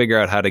trying to figure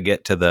out how to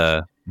get to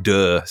the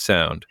duh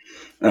sound.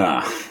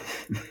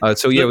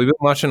 So yeah, we've been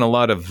watching a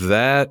lot of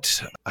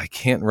that. I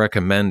can't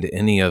recommend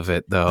any of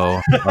it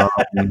though.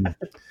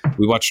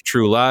 We watched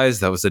True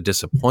Lies. That was a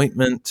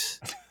disappointment.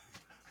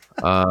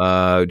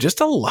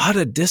 Just a lot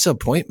of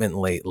disappointment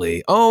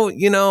lately. Oh,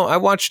 I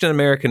watched An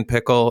American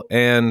Pickle,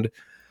 and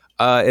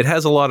it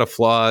has a lot of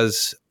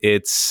flaws.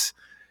 It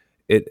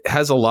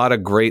has a lot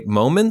of great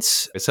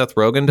moments. Seth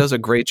Rogen does a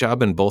great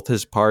job in both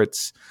his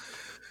parts.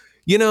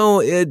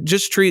 It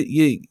just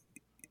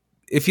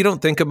if you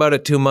don't think about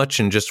it too much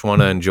and just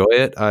want to enjoy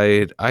it,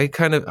 I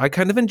kind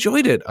of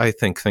enjoyed it. I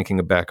think thinking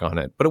back on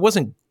it, but it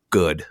wasn't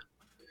good.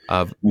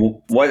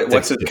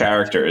 What's his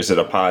character? Is it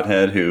a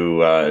pothead who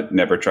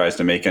never tries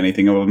to make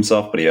anything of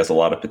himself, but he has a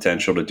lot of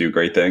potential to do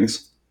great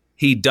things?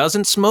 He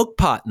doesn't smoke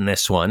pot in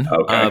this one,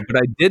 okay. But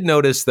I did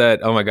notice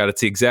that, oh my God,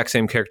 it's the exact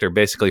same character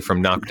basically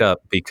from Knocked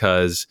Up,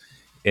 because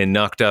in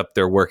Knocked Up,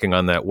 they're working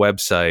on that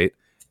website,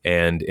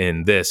 and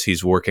in this,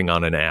 he's working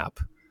on an app.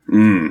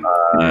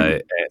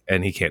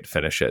 And he can't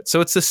finish it.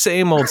 So it's the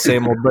same old,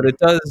 but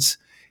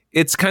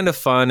it's kind of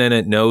fun, and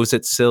it knows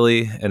it's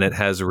silly, and it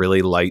has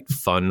really light,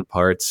 fun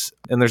parts.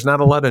 And there's not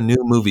a lot of new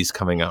movies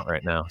coming out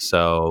right now.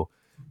 So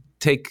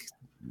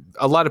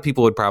a lot of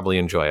people would probably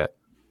enjoy it.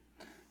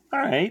 All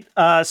right.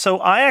 So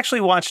I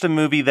actually watched a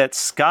movie that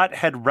Scott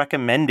had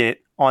recommended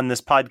on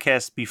this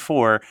podcast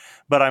before,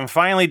 but I'm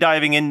finally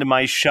diving into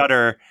my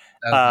Shudder,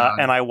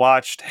 and I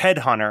watched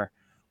Headhunter,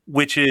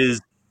 which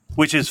is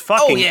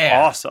fucking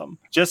awesome.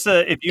 Just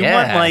if you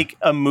want like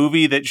a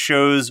movie that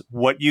shows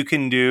what you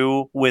can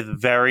do with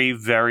very,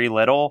 very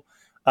little,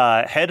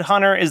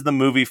 Headhunter is the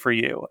movie for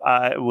you.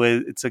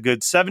 It's a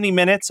good 70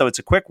 minutes, so it's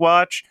a quick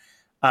watch.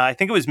 I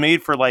think it was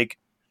made for like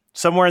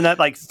somewhere in that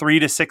like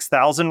 3,000 to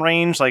 6,000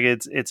 range. Like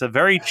it's a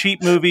very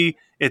cheap movie.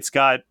 It's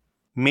got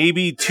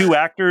maybe 2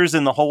 actors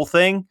in the whole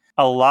thing.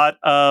 A lot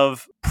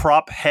of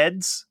prop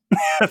heads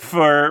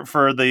for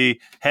the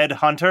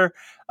Headhunter.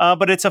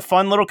 But it's a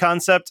fun little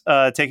concept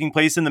taking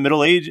place in the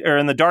Middle Age or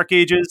in the Dark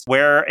Ages,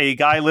 where a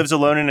guy lives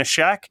alone in a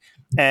shack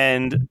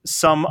and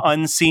some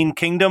unseen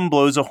kingdom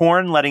blows a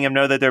horn, letting him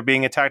know that they're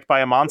being attacked by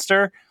a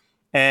monster.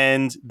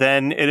 And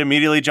then it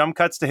immediately jump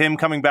cuts to him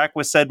coming back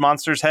with said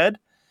monster's head.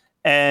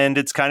 And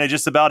it's kind of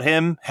just about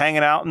him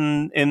hanging out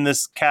in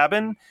this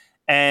cabin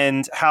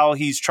and how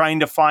he's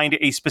trying to find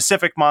a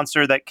specific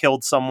monster that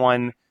killed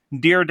someone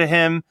dear to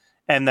him.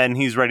 And then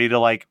he's ready to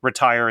like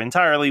retire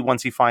entirely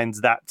once he finds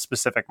that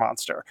specific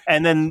monster.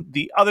 And then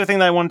the other thing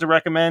that I wanted to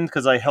recommend,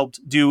 because I helped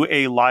do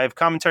a live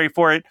commentary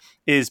for it,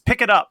 is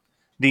Pick It Up,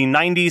 the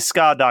 90s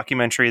ska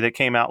documentary that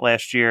came out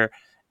last year.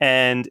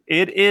 And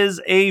it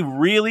is a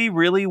really,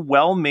 really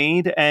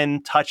well-made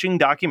and touching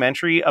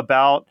documentary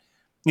about,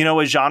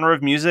 a genre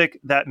of music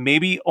that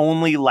maybe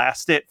only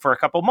lasted for a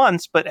couple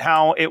months, but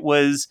how it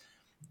was,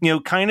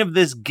 kind of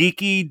this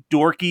geeky,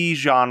 dorky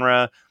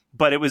genre,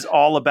 but it was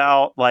all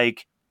about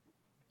like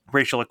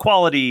racial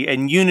equality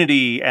and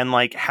unity and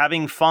like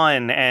having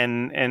fun.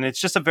 And it's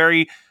just a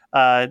very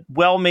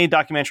well-made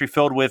documentary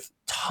filled with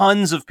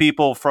tons of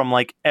people from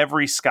like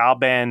every ska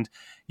band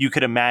you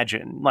could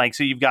imagine. Like,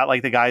 so you've got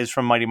like the guys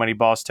from Mighty Mighty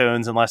Boss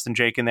Tones and Less Than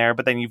Jake in there,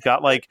 but then you've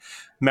got like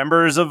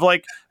members of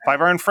like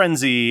Five Iron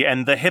Frenzy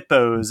and the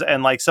Hippos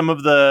and like some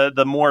of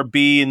the more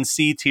B and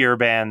C tier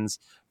bands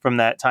from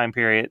that time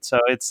period. So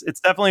it's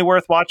definitely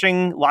worth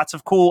watching. Lots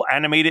of cool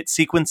animated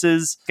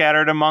sequences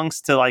scattered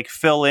amongst to like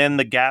fill in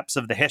the gaps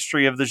of the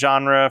history of the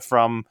genre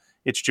from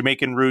its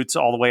Jamaican roots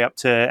all the way up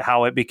to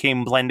how it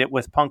became blended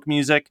with punk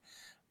music.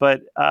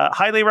 But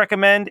highly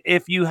recommend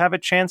if you have a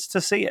chance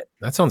to see it.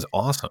 That sounds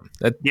awesome.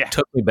 That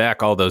took me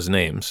back all those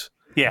names.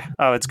 Yeah.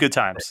 Oh, it's good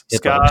times.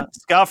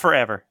 Ska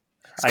forever,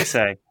 I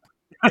say.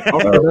 That's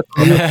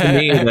to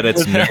me that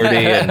it's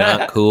nerdy and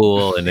not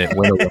cool, and it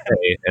went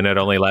away, and it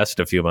only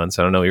lasted a few months.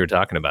 I don't know what you were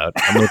talking about.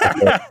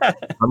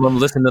 I'm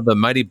listening to the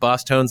Mighty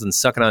Boss Tones and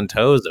sucking on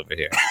toes over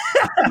here.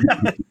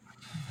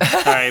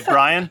 All right,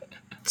 Brian.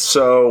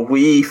 So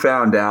we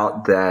found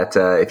out that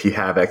if you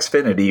have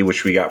Xfinity,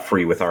 which we got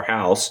free with our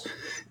house,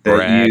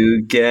 that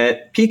you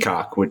get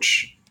Peacock,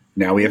 which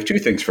now we have 2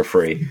 things for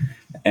free.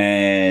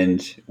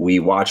 And we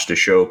watched a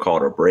show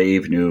called A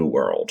Brave New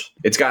World.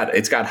 It's got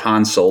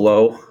Han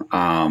Solo.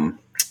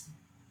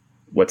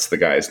 What's the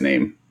guy's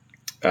name?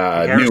 New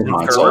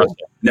Han Solo.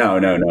 No.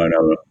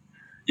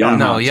 Young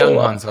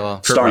Han Solo.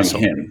 Starring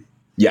him.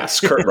 Yes,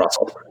 Kurt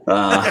Russell.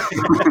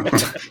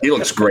 He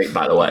looks great,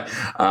 by the way.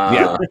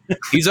 Yeah,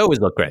 he's always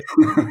looked great.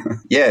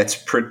 Yeah, it's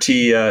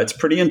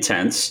pretty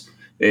intense.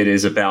 It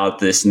is about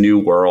this new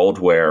world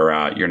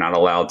where you're not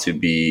allowed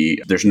to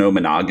there's no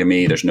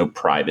monogamy, there's no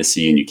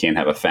privacy, and you can't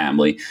have a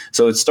family.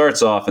 So it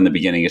starts off in the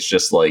beginning, it's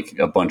just like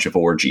a bunch of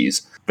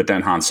orgies. But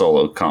then Han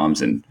Solo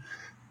comes and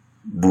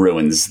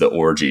ruins the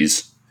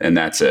orgies. And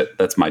that's it.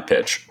 That's my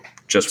pitch.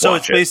 Just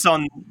watch it.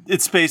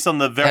 It's based on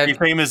the very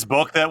famous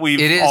book that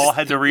we've all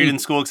had to read in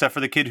school, except for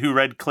the kid who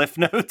read Cliff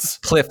Notes.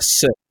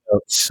 Cliff's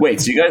Notes.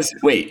 Wait, so you guys,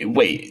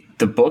 wait.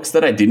 The books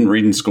that I didn't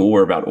read in school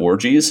were about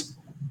orgies?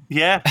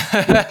 Yeah.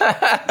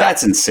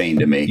 That's insane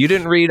to me. You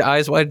didn't read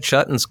Eyes Wide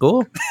Shut in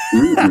school?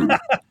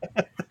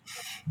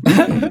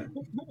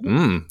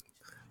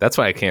 That's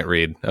why I can't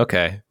read.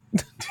 Okay.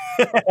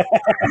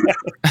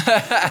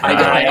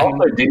 I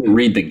also didn't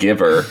read The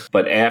Giver,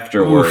 but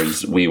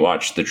afterwards we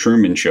watched The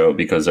Truman Show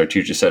because our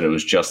teacher said it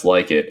was just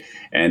like it.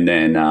 And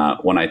then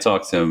when I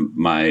talked to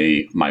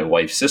my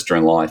wife's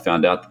sister-in-law, I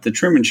found out that The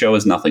Truman Show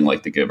is nothing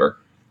like The Giver.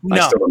 No. I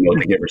still don't know what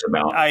The Giver's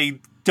about. I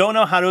don't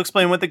know how to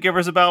explain what The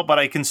Giver's about, but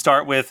I can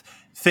start with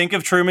think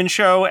of Truman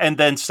Show and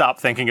then stop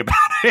thinking about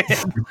it.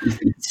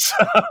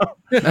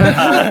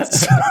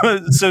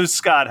 So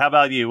Scott, how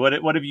about you?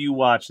 What have you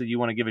watched that you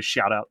want to give a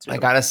shout out to? I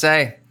gotta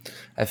say,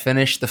 I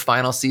finished the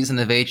final season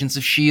of Agents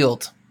of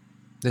S.H.I.E.L.D.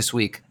 this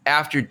week.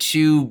 After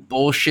 2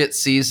 bullshit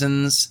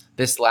seasons,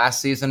 this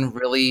last season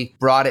really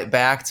brought it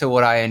back to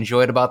what I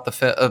enjoyed about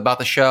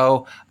the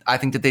show. I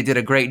think that they did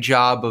a great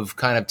job of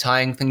kind of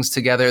tying things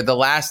together. The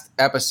last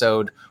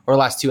episode, or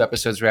last 2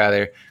 episodes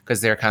rather,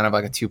 because they're kind of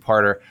like a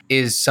 2-parter,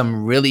 is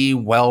some really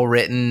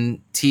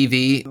well-written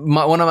TV.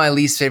 One of my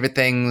least favorite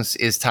things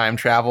is time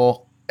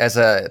travel as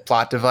a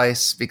plot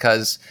device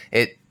because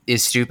it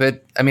is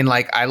stupid. I mean,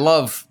 like, I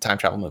love time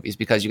travel movies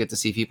because you get to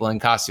see people in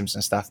costumes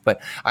and stuff,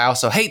 but I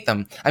also hate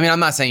them. I mean, I'm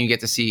not saying you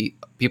get to see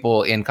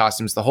people in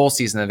costumes the whole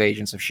season of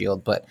Agents of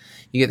S.H.I.E.L.D., but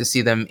you get to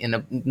see them in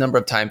a number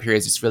of time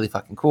periods. It's really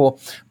fucking cool.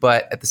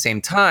 But at the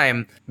same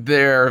time,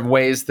 there are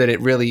ways that it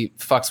really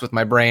fucks with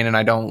my brain, and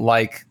I don't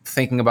like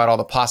thinking about all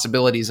the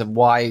possibilities of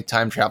why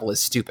time travel is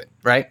stupid,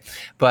 right?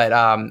 But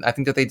I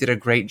think that they did a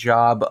great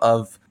job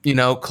of,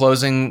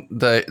 closing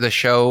the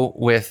show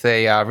with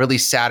a really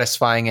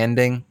satisfying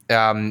ending.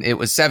 It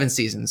was 7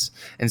 seasons.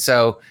 And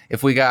so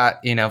if we got,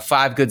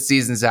 5 good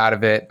seasons out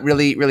of it,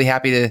 really, really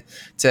happy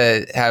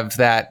to have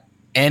that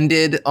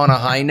ended on a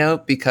high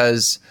note,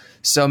 because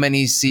so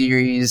many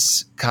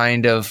series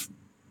kind of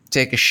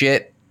take a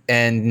shit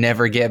and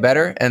never get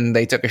better, and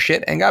they took a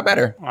shit and got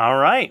better. All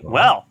right.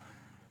 Well,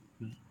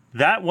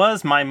 that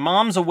was My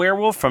Mom's a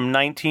Werewolf from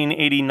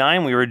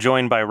 1989. We were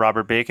joined by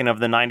Robert Bacon of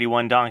the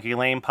 91 Donkey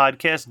Lane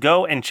podcast.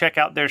 Go and check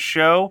out their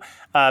show.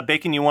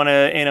 Bacon, you want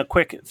to, in a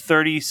quick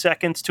 30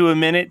 seconds to a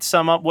minute,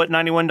 sum up what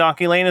 91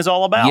 Donkey Lane is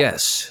all about?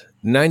 Yes.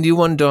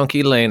 91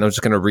 Donkey Lane. I'm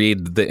just going to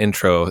read the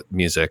intro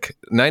music.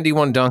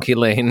 91 Donkey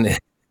Lane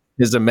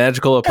is a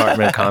magical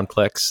apartment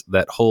complex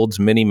that holds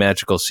many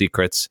magical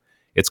secrets.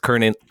 It's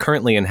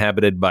currently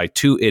inhabited by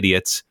 2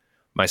 idiots,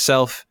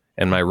 myself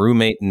and my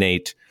roommate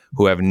Nate,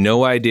 who have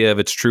no idea of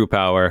its true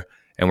power,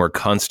 and we're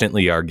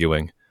constantly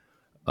arguing.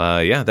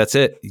 That's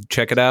it.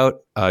 Check it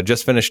out.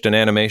 Just finished an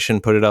animation,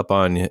 put it up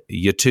on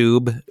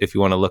YouTube. If you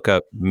want to look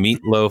up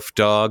Meatloaf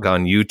Dog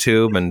on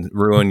YouTube and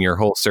ruin your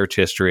whole search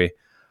history,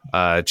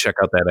 check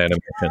out that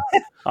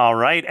animation. All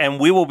right. And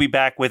we will be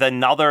back with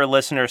another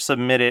listener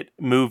submitted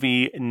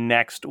movie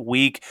next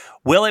week.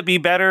 Will it be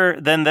better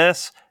than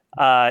this?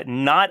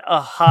 Not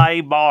a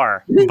high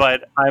bar,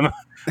 but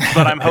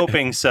I'm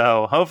hoping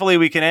so. Hopefully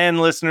we can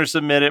end listener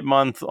submitted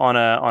month on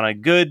a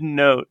good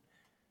note.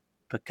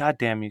 But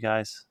goddamn, you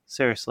guys,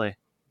 seriously,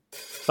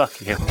 fuck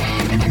you.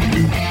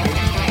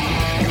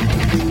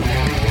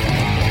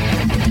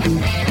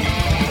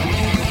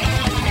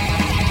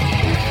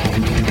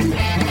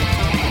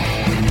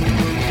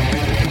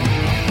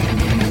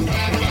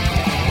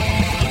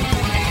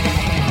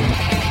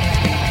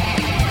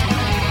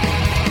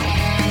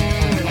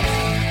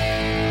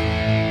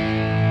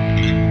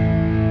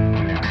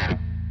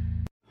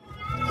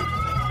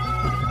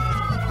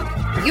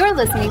 You're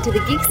listening to the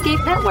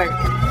Geekscape Network.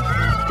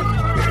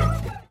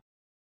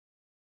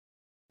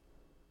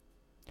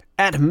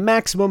 At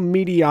Maximum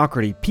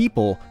Mediocrity,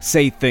 people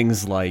say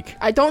things like,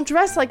 I don't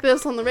dress like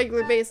this on the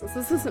regular basis.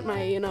 This isn't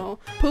my,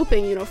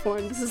 pooping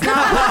uniform. This is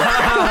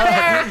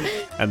not.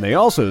 And they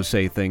also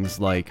say things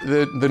like,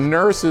 The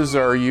nurses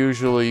are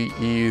usually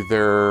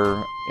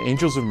either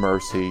angels of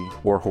mercy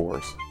or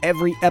whores.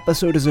 Every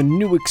episode is a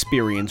new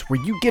experience where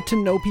you get to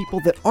know people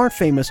that aren't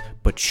famous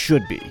but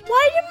should be.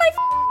 Why did my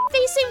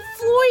facing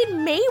Floyd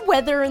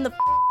Mayweather in the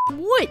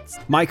woods?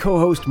 My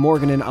co-host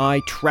Morgan and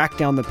I track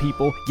down the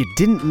people you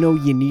didn't know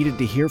you needed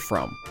to hear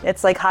from.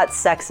 It's like hot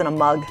sex in a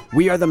mug.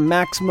 We are the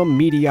Maximum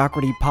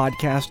Mediocrity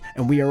Podcast,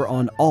 and we are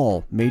on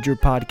all major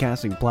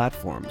podcasting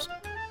platforms.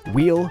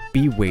 We'll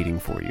be waiting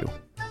for you.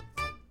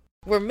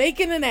 We're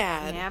making an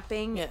ad.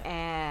 Napping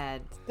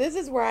ad. This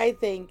is where I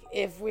think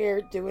if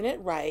we're doing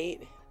it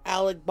right,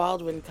 Alec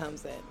Baldwin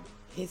comes in.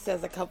 He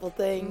says a couple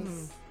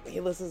things. He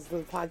listens to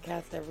the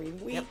podcast every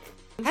week.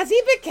 Has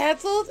he been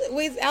canceled?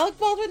 Wait, is Alec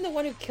Baldwin the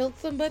one who killed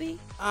somebody?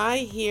 I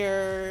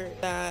hear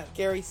that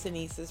Gary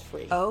Sinise is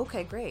free. Oh,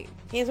 okay, great.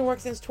 He hasn't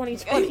worked since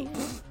 2020.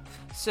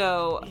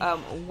 So,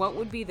 what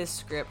would be the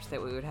script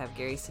that we would have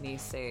Gary Sinise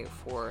say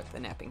for the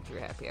Napping Through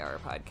Happy Hour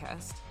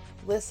podcast?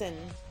 Listen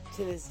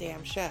to this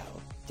damn show.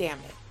 Damn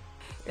it.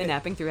 The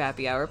Napping Through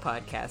Happy Hour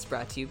podcast,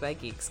 brought to you by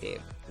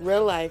Geekscape.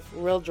 Real life,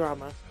 real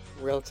drama,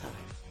 real time.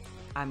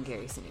 I'm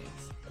Gary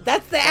Sinise.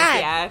 That's the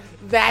ad.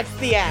 That's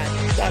the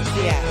ad. That's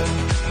the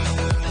ad.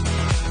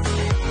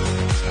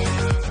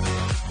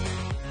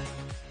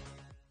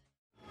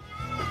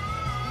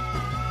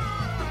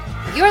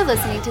 You're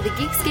listening to the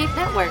Geekscape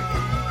Network.